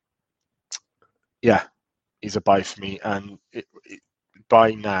yeah, he's a buy for me, and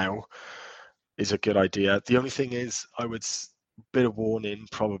buy now is a good idea. The only thing is, bit of warning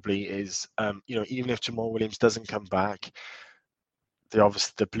probably is, even if Jamal Williams doesn't come back,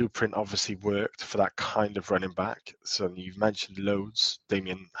 the blueprint obviously worked for that kind of running back. So you've mentioned loads.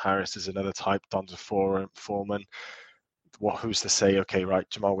 Damian Harris is another type. D'Onta Foreman. Who's to say, okay, right,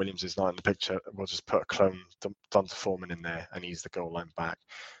 Jamal Williams is not in the picture, we'll just put a clone D'Onta Foreman in there and he's the goal line back.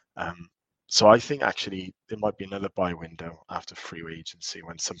 So I think actually there might be another buy window after free agency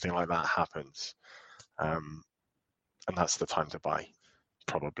when something like that happens. And that's the time to buy,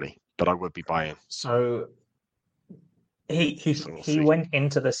 probably. But I would be buying. So he went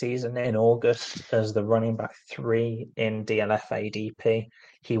into the season in August as the running back 3 in DLF ADP.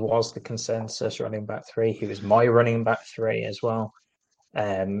 He was the consensus running back 3. He was my running back 3 as well.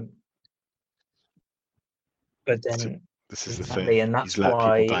 But then this is the thing, and that's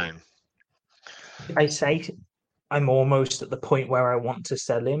why I say I'm almost at the point where I want to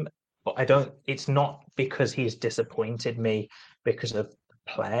sell him, but I don't. It's not because he's disappointed me because of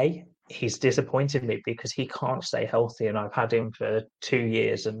play. He's disappointed me because he can't stay healthy, and I've had him for 2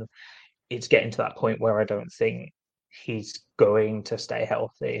 years, and it's getting to that point where I don't think he's going to stay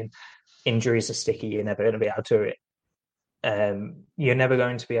healthy. And injuries are sticky. You're never going to be able to. You're never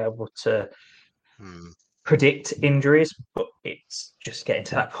going to be able to predict injuries, but it's just getting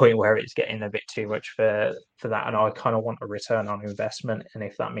to that point where it's getting a bit too much for that. And I kind of want a return on investment, and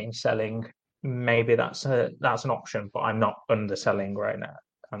if that means selling, maybe that's an option. But I'm not underselling right now.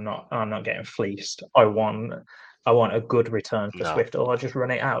 I'm not getting fleeced. I want a good return for Swift, or I'll just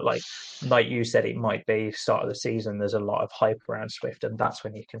run it out. Like you said, it might be start of the season. There's a lot of hype around Swift, and that's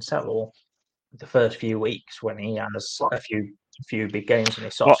when you can sell. Or the first few weeks when he has a few big games and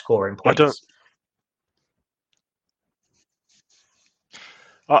he starts scoring points.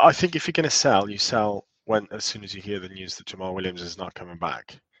 I think if you're going to sell, you sell as soon as you hear the news that Jamal Williams is not coming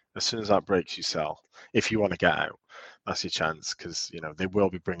back. As soon as that breaks, you sell. If you want to get out, that's your chance, because they will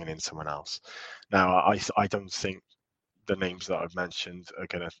be bringing in someone else. Now, I don't think the names that I've mentioned are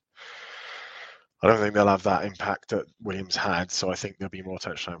going to. I don't think they'll have that impact that Williams had. So I think there'll be more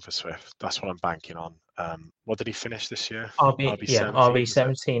touchdown for Swift. That's what I'm banking on. What did he finish this year? RB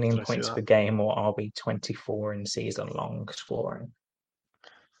 17 in points per game, or RB 24 in season long scoring.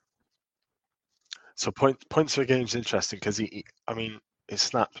 So points per game is interesting because his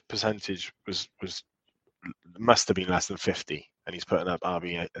snap percentage must have been less than 50, and he's putting up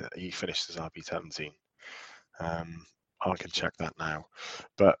RB. He finished as RB 17. I can check that now,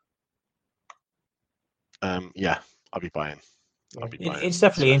 but yeah, I'll be buying. It's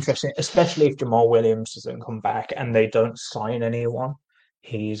definitely interesting, especially if Jamal Williams doesn't come back and they don't sign anyone.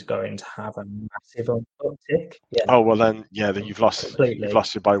 He's going to have a massive uptick. Yeah. Oh well, then you've lost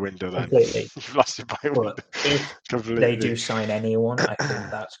your buy window. Then completely, you've lost your buy window. If they do sign anyone, I think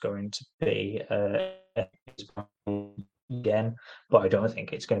that's going to be again. But I don't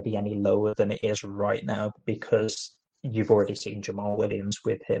think it's going to be any lower than it is right now, because you've already seen Jamal Williams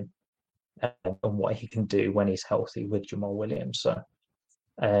with him and what he can do when he's healthy with Jamal Williams. So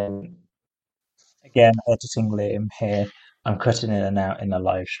again, editing Liam here. I'm cutting in and out in the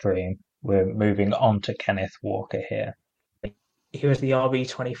live stream. We're moving on to Kenneth Walker here. He was the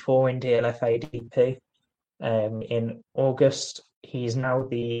RB24 in DLF ADP in August. He's now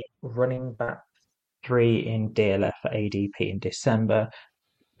the running back 3 in DLF ADP in December.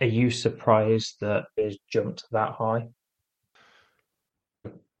 Are you surprised that it's jumped that high?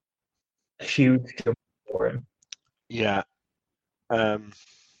 A huge jump for him. Yeah.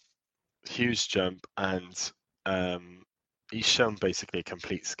 Huge jump, and he's shown basically a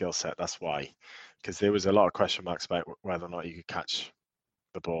complete skill set. That's why, because there was a lot of question marks about whether or not he could catch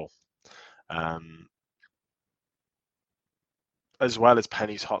the ball, as well as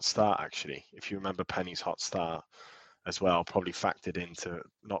Penny's hot start. Actually, if you remember Penny's hot start as well, probably factored into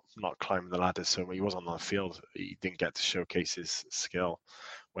not climbing the ladder. So when he was on the field, he didn't get to showcase his skill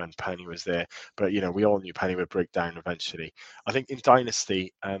when Penny was there. But we all knew Penny would break down eventually. I think in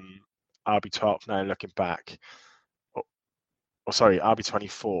Dynasty, RB12 now looking back.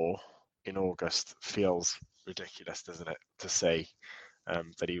 RB24 in August feels ridiculous, doesn't it, to say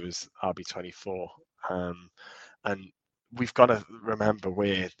that he was RB24? And we've got to remember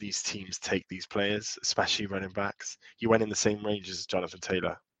where these teams take these players, especially running backs. He went in the same range as Jonathan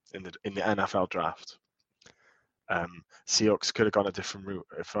Taylor in the NFL draft. Seahawks could have gone a different route.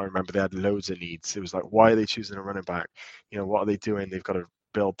 If I remember, they had loads of needs. It was like, why are they choosing a running back? What are they doing? They've got to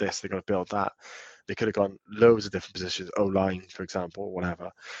build this. They've got to build that. They could have gone loads of different positions, O-line, for example, whatever.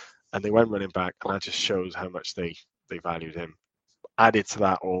 And they went running back, and that just shows how much they valued him. Added to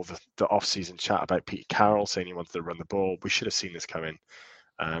that, all the off-season chat about Pete Carroll saying he wanted to run the ball. We should have seen this coming.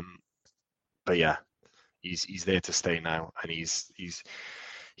 But yeah, he's there to stay now, and he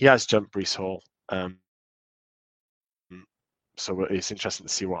has jumped Breece Hall. So it's interesting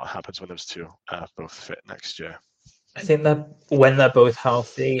to see what happens when those two both fit next year. I think that when they're both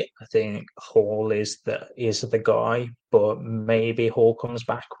healthy, I think Hall is the guy, but maybe Hall comes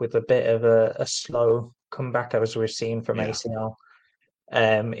back with a bit of a slow comeback, as we've seen from ACL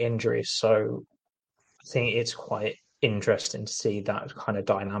injuries. So I think it's quite interesting to see that kind of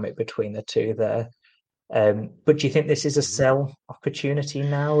dynamic between the two there. But do you think this is a sell opportunity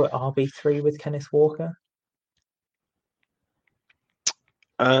now at RB3 with Kenneth Walker?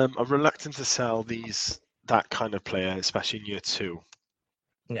 I'm reluctant to sell that kind of player, especially in year 2.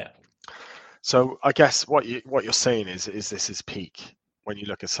 Yeah. So I guess what you're saying is this is peak when you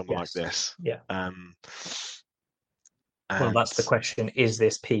look at someone like this. Yeah. Well, that's the question. Is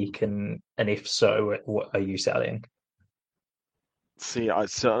this peak? And if so, what are you selling? See, I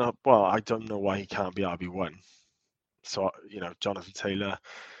don't know why he can't be RB1. So, Jonathan Taylor,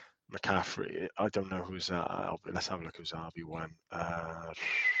 McCaffrey, I don't know who's let's have a look who's RB1.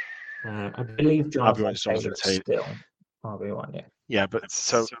 I believe Jonathan Taylor is still RB1, yeah. Yeah, but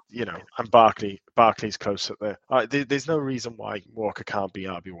and Barkley's close up there. There's no reason why Walker can't be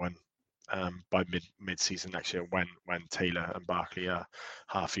RB1 by mid-season next year when Taylor and Barkley are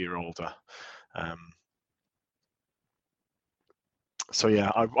half a year older. So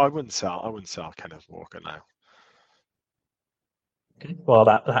yeah, I wouldn't sell Kenneth Walker now. Well,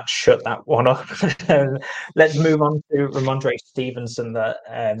 that shut that one off. Let's move on to Ramondre Stevenson. That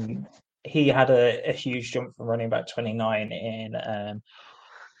he had a huge jump from running back 29 in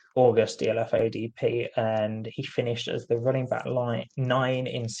August DLF ADP, and he finished as the running back 9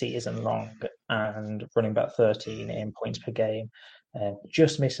 in season long and running back 13 in points per game.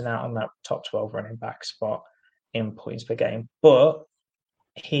 Just missing out on that top 12 running back spot in points per game, but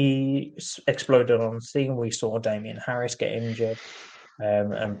he exploded on the scene. We saw Damian Harris get injured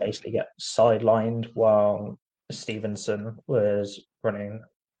and basically get sidelined while Stevenson was running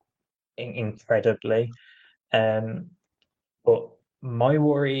incredibly. But my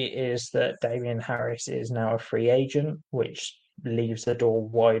worry is that Damian Harris is now a free agent, which leaves the door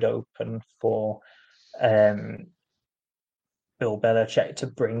wide open for Bill Belichick to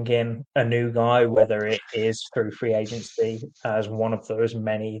bring in a new guy, whether it is through free agency as one of those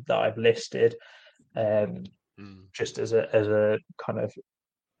many that I've listed, just as a kind of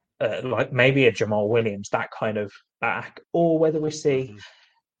like maybe a Jamal Williams, that kind of back, or whether we see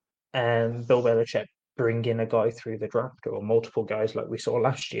Bill Belichick bring in a guy through the draft, or multiple guys like we saw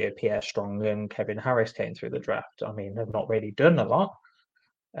last year. Pierre Strong and Kevin Harris came through the draft. I mean, they've not really done a lot.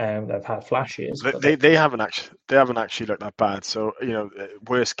 They've had flashes. They haven't actually looked that bad. So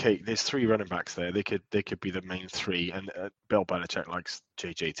worst case, there's 3 running backs there. They could be the main 3, and Bill Belichick likes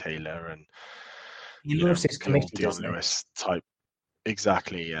JJ Taylor and Dion Lewis type.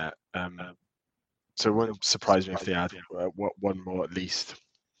 Exactly, yeah. So it wouldn't surprise me if they had one more at least.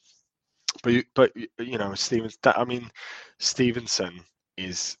 But Stevenson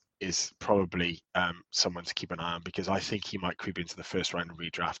is probably someone to keep an eye on, because I think he might creep into the first round of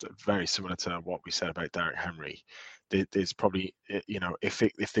redraft, very similar to what we said about Derrick Henry. There's probably,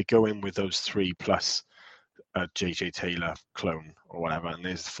 if they go in with those 3 plus a JJ Taylor clone or whatever, and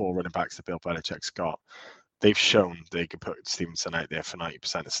there's 4 running backs that Bill Belichick's got, they've shown they could put Stevenson out there for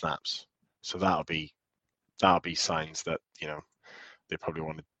 90% of snaps. So that'll be signs that they probably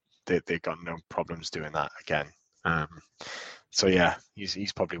want to. They've got no problems doing that again. So yeah,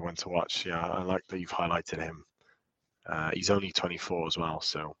 he's probably one to watch. Yeah, I like that you've highlighted him. He's only 24 as well,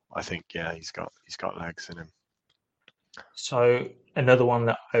 so I think he's got legs in him. So another one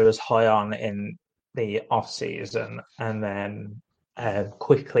that I was high on in the off season, and then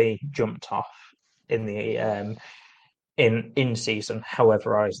quickly jumped off in the in season.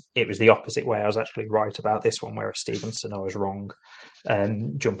 However, it was the opposite way. I was actually right about this one, whereas Stevenson I was wrong,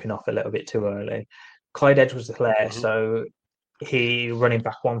 jumping off a little bit too early. Clyde Edwards-Helaire, so he running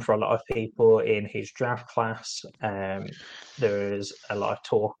back 1 for a lot of people in his draft class. There is a lot of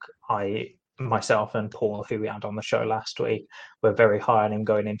talk. Myself and Paul, who we had on the show last week, were very high on him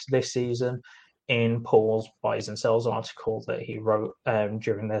going into this season. In Paul's buys and sells article that he wrote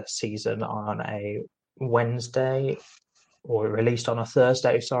during the season on a Wednesday, or released on a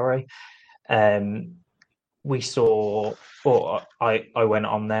Thursday, sorry. We saw, or I went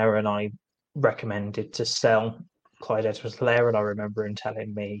on there and I recommended to sell Clyde Edwards-Helaire, and I remember him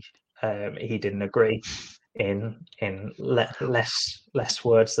telling me he didn't agree in less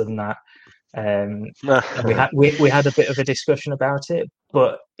words than that. And we had a bit of a discussion about it,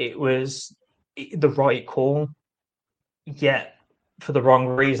 but it was the right call, yet for the wrong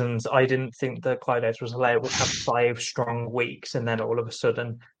reasons. I didn't think that Clyde Edwards-Helaire would have 5 strong weeks and then all of a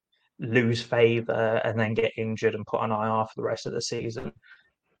sudden lose favour and then get injured and put on IR for the rest of the season.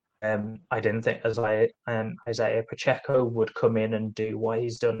 I didn't think Isaiah Pacheco would come in and do what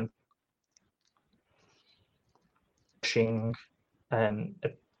he's done, rushing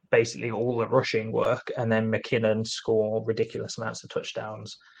basically all the rushing work, and then McKinnon score ridiculous amounts of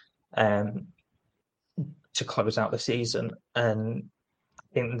touchdowns to close out the season. And I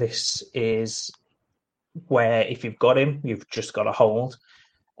think this is where, if you've got him, you've just got to hold.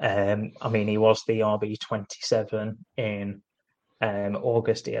 I mean, he was the RB27 in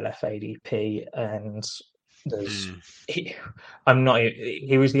August DLF ADP, and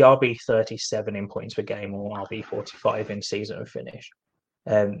he was the RB37 in points per game, or RB45 in season finish.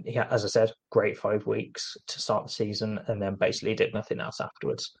 He had, as I said, great 5 weeks to start the season, and then basically did nothing else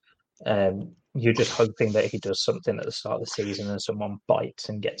afterwards. You're just hoping that he does something at the start of the season and someone bites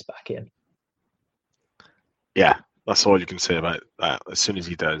and gets back in. Yeah, that's all you can say about that. As soon as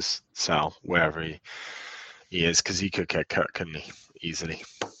he does, sell wherever he is, because he could get cut, couldn't he, easily?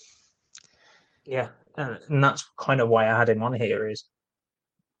 Yeah, and that's kind of why I had him on here. Is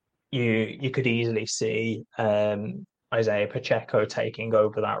you could easily see Isaiah Pacheco taking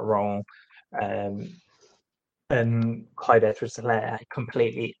over that role, and Clyde Edwards-Helaire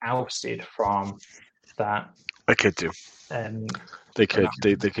completely ousted from that. They could do. They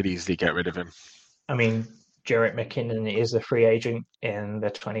could easily get rid of him. I mean, Jerick McKinnon is a free agent in the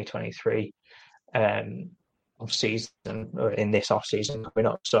 2023 off season, or in this off season coming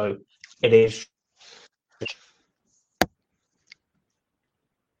up. So it is.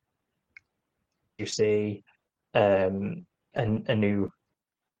 You see a new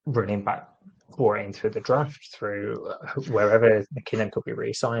running back brought in through the draft, through wherever McKinnon could be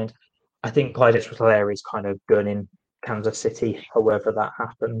re-signed. I think Clyde Edwards-Helaire is kind of gunning Kansas City, however that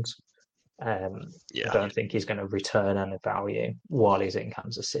happens. I don't think he's going to return any value while he's in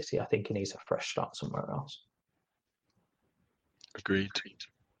Kansas City. I think he needs a fresh start somewhere else. Agreed.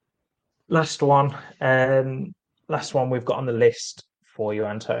 Last one we've got on the list for you,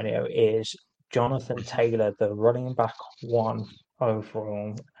 Antonio, is Jonathan Taylor, the running back 1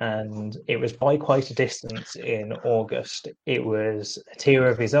 overall, and it was by quite a distance in August. It was a tier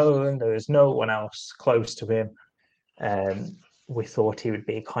of his own. There was no one else close to him. We thought he would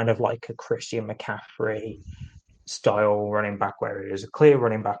be kind of like a Christian McCaffrey style running back, where he was a clear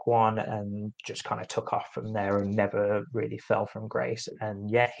running back 1 and just kind of took off from there and never really fell from grace.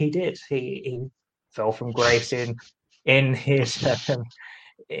 And yeah, he did. He fell from grace in his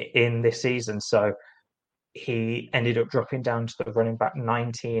in this season. So he ended up dropping down to the running back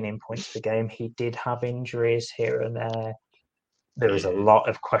 19 in points per game. He did have injuries here and there. There was a lot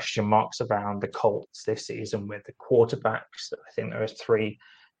of question marks around the Colts this season with the quarterbacks. I think there was 3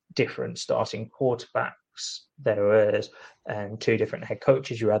 different starting quarterbacks. There was 2 different head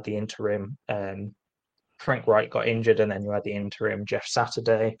coaches. You had the interim Frank Wright got injured, and then you had the interim Jeff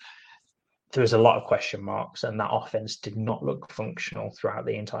Saturday. There was a lot of question marks, and that offense did not look functional throughout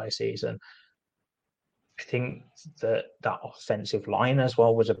the entire season. I think that offensive line as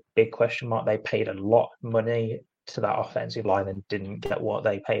well was a big question mark. They paid a lot of money to that offensive line and didn't get what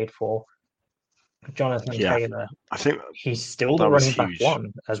they paid for. Jonathan Taylor, I think he's still the running back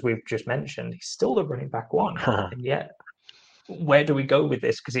 1, as we've just mentioned. He's still the running back 1. And yet, where do we go with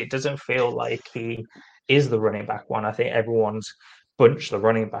this? Because it doesn't feel like he is the running back 1. I think everyone's bunched the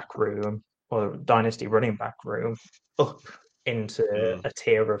running back room, or dynasty running back room, up into a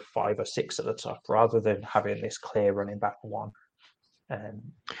tier of 5 or 6 at the top, rather than having this clear running back 1.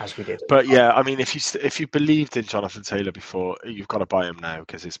 As we did. But yeah, I mean, if you believed in Jonathan Taylor before, you've got to buy him now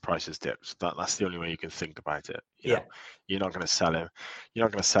because his price has dipped. That's the only way you can think about it. You know? You're not going to sell him. You're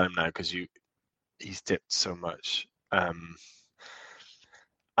not going to sell him now because he's dipped so much.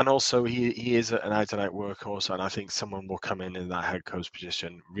 And also, he is an out-and-out workhorse, and I think someone will come in that head coach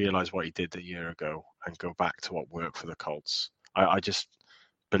position, realize what he did a year ago, and go back to what worked for the Colts. I just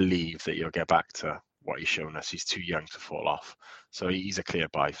believe that he'll get back to what he's shown us. He's too young to fall off, so he's a clear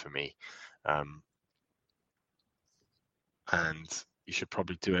buy for me. And you should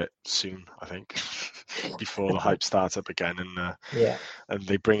probably do it soon, I think, before the hype starts up again, and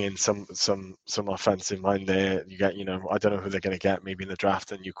they bring in some offensive mind there. You get, I don't know who they're going to get, maybe in the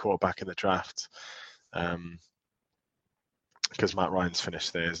draft, a new quarterback in the draft. Because Matt Ryan's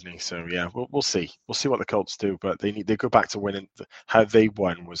finished there, isn't he? So yeah, we'll see. We'll see what the Colts do, but they go back to winning. How they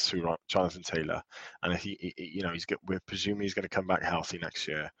won was through Jonathan Taylor, and we're presuming he's going to come back healthy next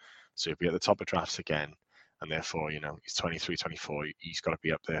year, so he'll be at the top of drafts again, and therefore, he's 23, 24. He's got to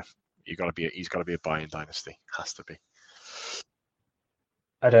be up there. He's got to be a buy-in dynasty. Has to be.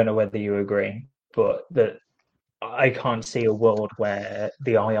 I don't know whether you agree, but I can't see a world where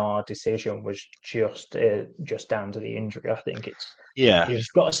the IR decision was just down to the injury. I think he's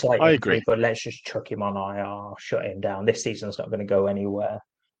got a slight injury, agree. But let's just chuck him on IR, shut him down. This season's not going to go anywhere.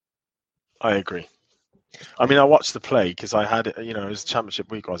 I agree. I mean, I watched the play because I had it. It was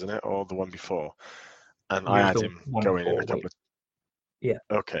championship week, wasn't it, or the one before? And I had him go in a couple of. Yeah.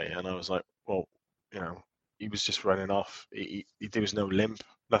 Okay, and I was like, well, he was just running off. There was no limp,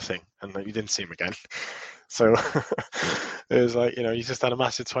 nothing, and you didn't see him again. So it was like, he just had a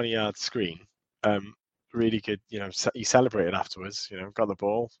massive 20-yard screen. Really good, he celebrated afterwards, got the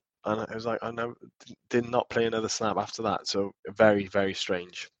ball. And it was like, I know, did not play another snap after that. So very, very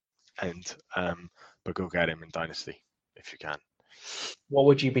strange. And but go get him in Dynasty if you can. What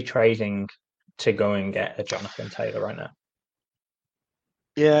would you be trading to go and get a Jonathan Taylor right now?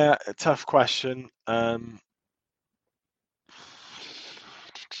 Yeah, a tough question.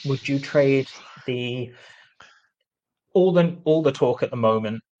 Would you trade all the talk at the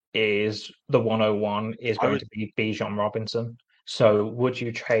moment is the 101 is going to be Bijan Robinson. So would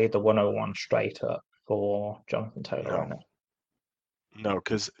you trade the 101 straight up for Jonathan Taylor right now? No,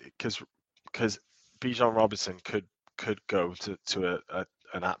 because Bijan Robinson could go to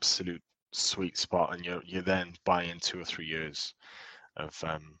an absolute sweet spot, and you then buy in 2 or 3 years of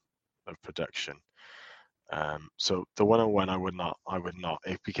production. So the 101 I would not,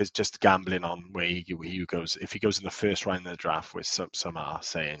 because just gambling on where he goes. If he goes in the first round of the draft, which some are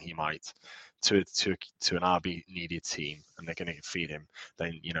saying he might, to an RB needed team, and they're going to feed him,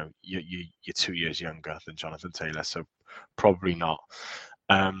 then you're 2 years younger than Jonathan Taylor, so probably not.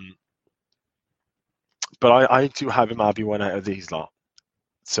 But I do have him RB1 out of these lot.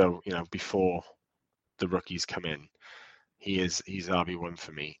 So before the rookies come in, he's RB1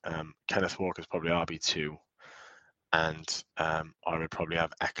 for me. Kenneth Walker's probably RB2, and I would probably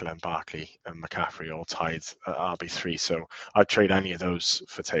have Eckler and Barkley and McCaffrey all tied at RB3. So I'd trade any of those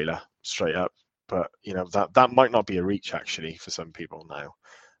for Taylor straight up. But that might not be a reach actually for some people now.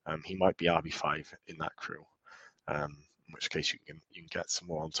 He might be RB5 in that crew, in which case you can get some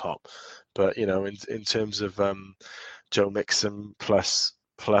more on top. But in terms of Joe Mixon plus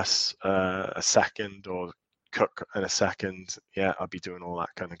a second, or Cook and a second, yeah, I'd be doing all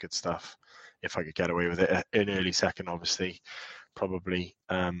that kind of good stuff if I could get away with it. An early second, obviously, probably.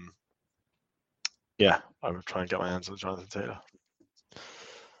 Yeah, I would try and get my hands on Jonathan Taylor.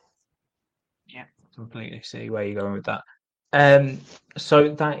 Yeah, completely see where you're going with that.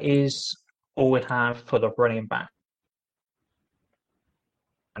 So that is all we have for the running back.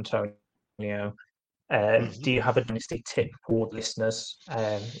 Antonio, do you have a dynasty tip for listeners?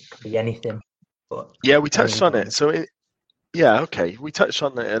 It could be anything. But yeah, we touched on it. So we touched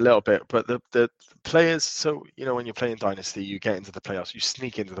on it a little bit. But the players, so when you're playing Dynasty, you get into the playoffs. You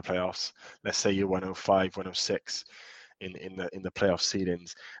sneak into the playoffs. Let's say you're 105, 106 in the playoff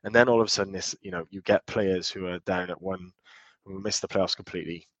seedings, and then all of a sudden, you get players who are down at one, who miss the playoffs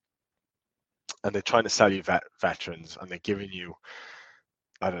completely, and they're trying to sell you veterans, and they're giving you,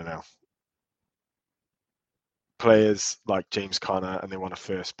 I don't know, players like James Conner, and they want a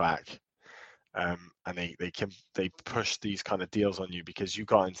first back. And they push these kind of deals on you because you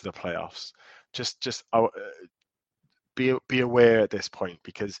got into the playoffs. Just be aware at this point,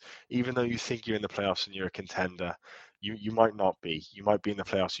 because even though you think you're in the playoffs and you're a contender, you might not be. You might be in the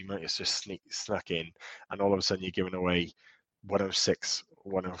playoffs. You might just snuck in, and all of a sudden you're giving away 106,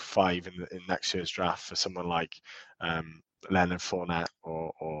 105 in next year's draft for someone like Leonard Fournette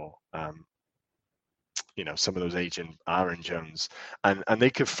or some of those aging Aaron Jones, and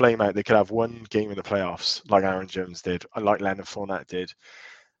they could flame out. They could have one game in the playoffs like Aaron Jones did, like Leonard Fournette did,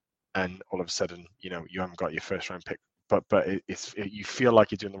 and all of a sudden, you haven't got your first round pick, but you feel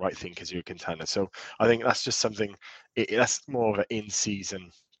like you're doing the right thing because you're a contender. So I think that's just something. That's more of an in-season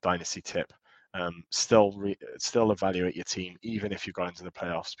dynasty tip. Still evaluate your team even if you got into the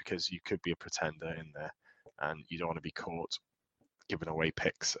playoffs, because you could be a pretender in there, and you don't want to be caught giving away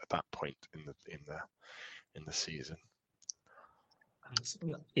picks at that point in the season.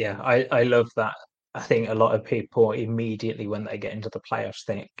 Yeah, I love that. I think a lot of people immediately when they get into the playoffs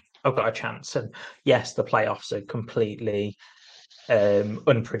think, I've got a chance. And yes, the playoffs are completely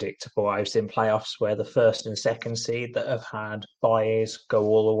unpredictable. I've seen playoffs where the first and second seed that have had byes go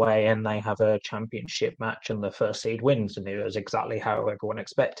all the way and they have a championship match and the first seed wins, and it was exactly how everyone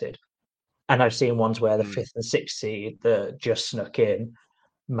expected. And I've seen ones where the fifth and sixth seed that just snuck in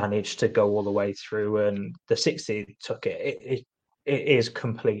managed to go all the way through, and the sixth seed took it. It is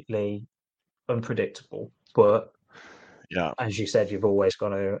completely unpredictable, but yeah, as you said, you've always got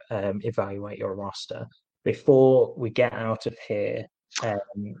to evaluate your roster. Before we get out of here,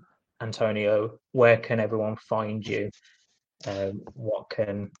 Antonio, where can everyone find you? What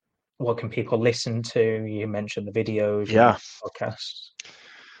can people listen to? You mentioned the videos, podcasts.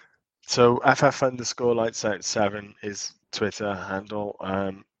 So FF_Lights_7 is Twitter handle.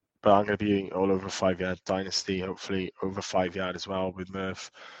 But I'm going to be all over 5 Yard Dynasty, hopefully over 5 Yard as well with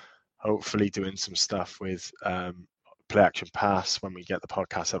Murph. Hopefully doing some stuff with Play Action Pass when we get the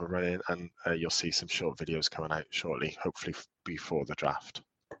podcast up and running, and you'll see some short videos coming out shortly, hopefully before the draft.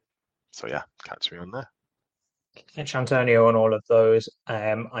 So yeah, catch me on there. Catch Antonio on all of those.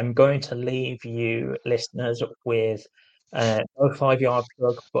 I'm going to leave you listeners with no 5 Yard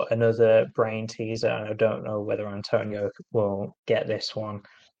plug, but another brain teaser. I don't know whether Antonio will get this one.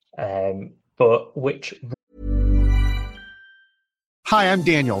 But which... Hi, I'm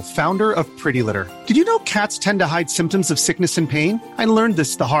Daniel, founder of Pretty Litter. Did you know cats tend to hide symptoms of sickness and pain? I learned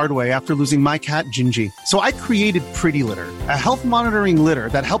this the hard way after losing my cat, Gingy. So I created Pretty Litter, a health monitoring litter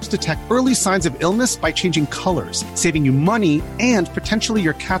that helps detect early signs of illness by changing colors, saving you money and potentially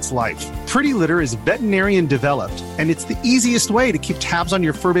your cat's life. Pretty Litter is veterinarian developed, and it's the easiest way to keep tabs on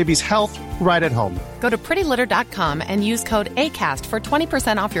your fur baby's health right at home. Go to prettylitter.com and use code ACAST for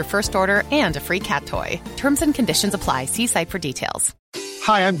 20% off your first order and a free cat toy. Terms and conditions apply. See site for details.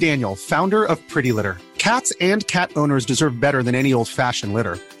 Hi, I'm Daniel, founder of Pretty Litter. Cats and cat owners deserve better than any old-fashioned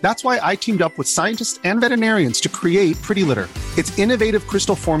litter. That's why I teamed up with scientists and veterinarians to create Pretty Litter. Its innovative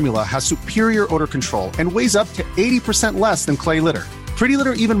crystal formula has superior odor control and weighs up to 80% less than clay litter. Pretty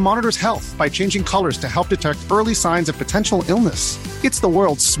Litter even monitors health by changing colors to help detect early signs of potential illness. It's the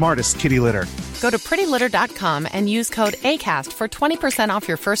world's smartest kitty litter. Go to prettylitter.com and use code ACAST for 20% off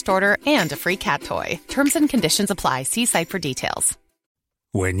your first order and a free cat toy. Terms and conditions apply. See site for details.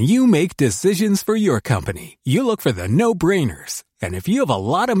 When you make decisions for your company, you look for the no-brainers. And if you have a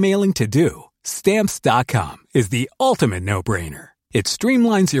lot of mailing to do, Stamps.com is the ultimate no-brainer. It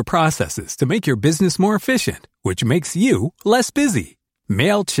streamlines your processes to make your business more efficient, which makes you less busy.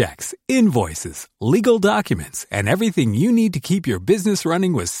 Mail checks, invoices, legal documents, and everything you need to keep your business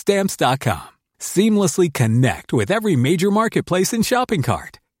running with Stamps.com. Seamlessly connect with every major marketplace and shopping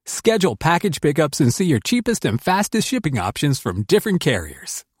cart. Schedule package pickups and see your cheapest and fastest shipping options from different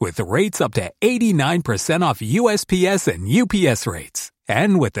carriers, with rates up to 89% off USPS and UPS rates.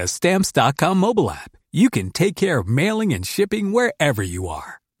 And with the Stamps.com mobile app, you can take care of mailing and shipping wherever you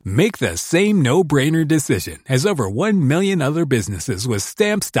are. Make the same no-brainer decision as over 1 million other businesses with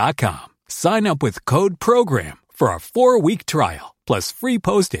Stamps.com. Sign up with code PROGRAM for a 4-week trial, plus free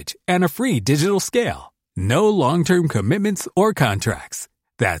postage and a free digital scale. No long-term commitments or contracts.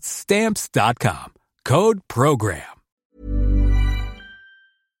 That's Stamps.com. Code PROGRAM.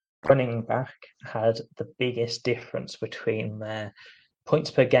 Running back had the biggest difference between their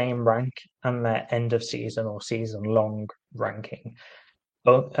points per game rank and their end of season or season long ranking.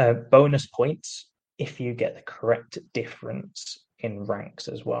 Bonus points if you get the correct difference in ranks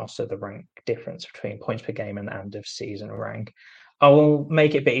as well. So the rank difference between points per game and end of season rank. I will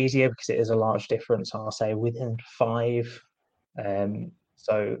make it a bit easier because it is a large difference. I'll say within 5.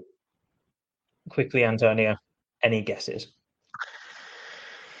 So quickly, Antonio, any guesses?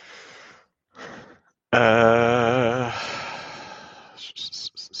 I'll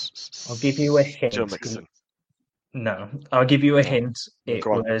give you a hint. Joe Mixon. No, I'll give you a hint. It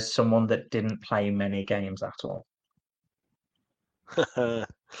was someone that didn't play many games at all.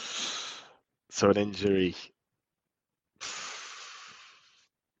 So an injury.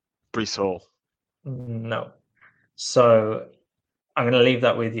 Breece Hall. No. So I'm going to leave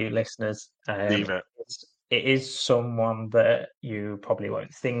that with you, listeners. Leave it. It is someone that you probably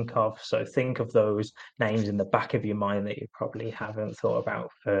won't think of. So think of those names in the back of your mind that you probably haven't thought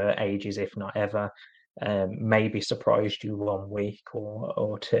about for ages, if not ever. Maybe surprised you 1 week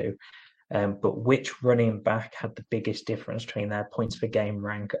or two. But which running back had the biggest difference between their points per game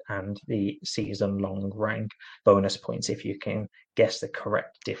rank and the season long rank? Bonus points if you can guess the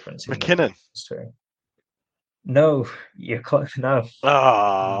correct difference. McKinnon. No, you're close. No.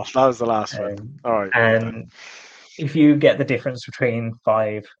 Oh, that was the last one. All right. And if you get the difference between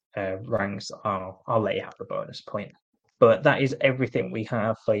 5 ranks, I'll let you have the bonus point. But that is everything we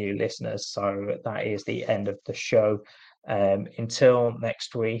have for you listeners. So that is the end of the show. Until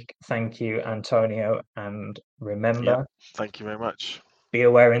next week, thank you, Antonio, and remember, thank you very much. Be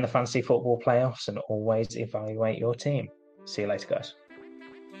aware in the fantasy football playoffs and always evaluate your team. See you later, guys.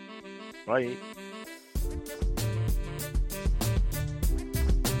 Bye.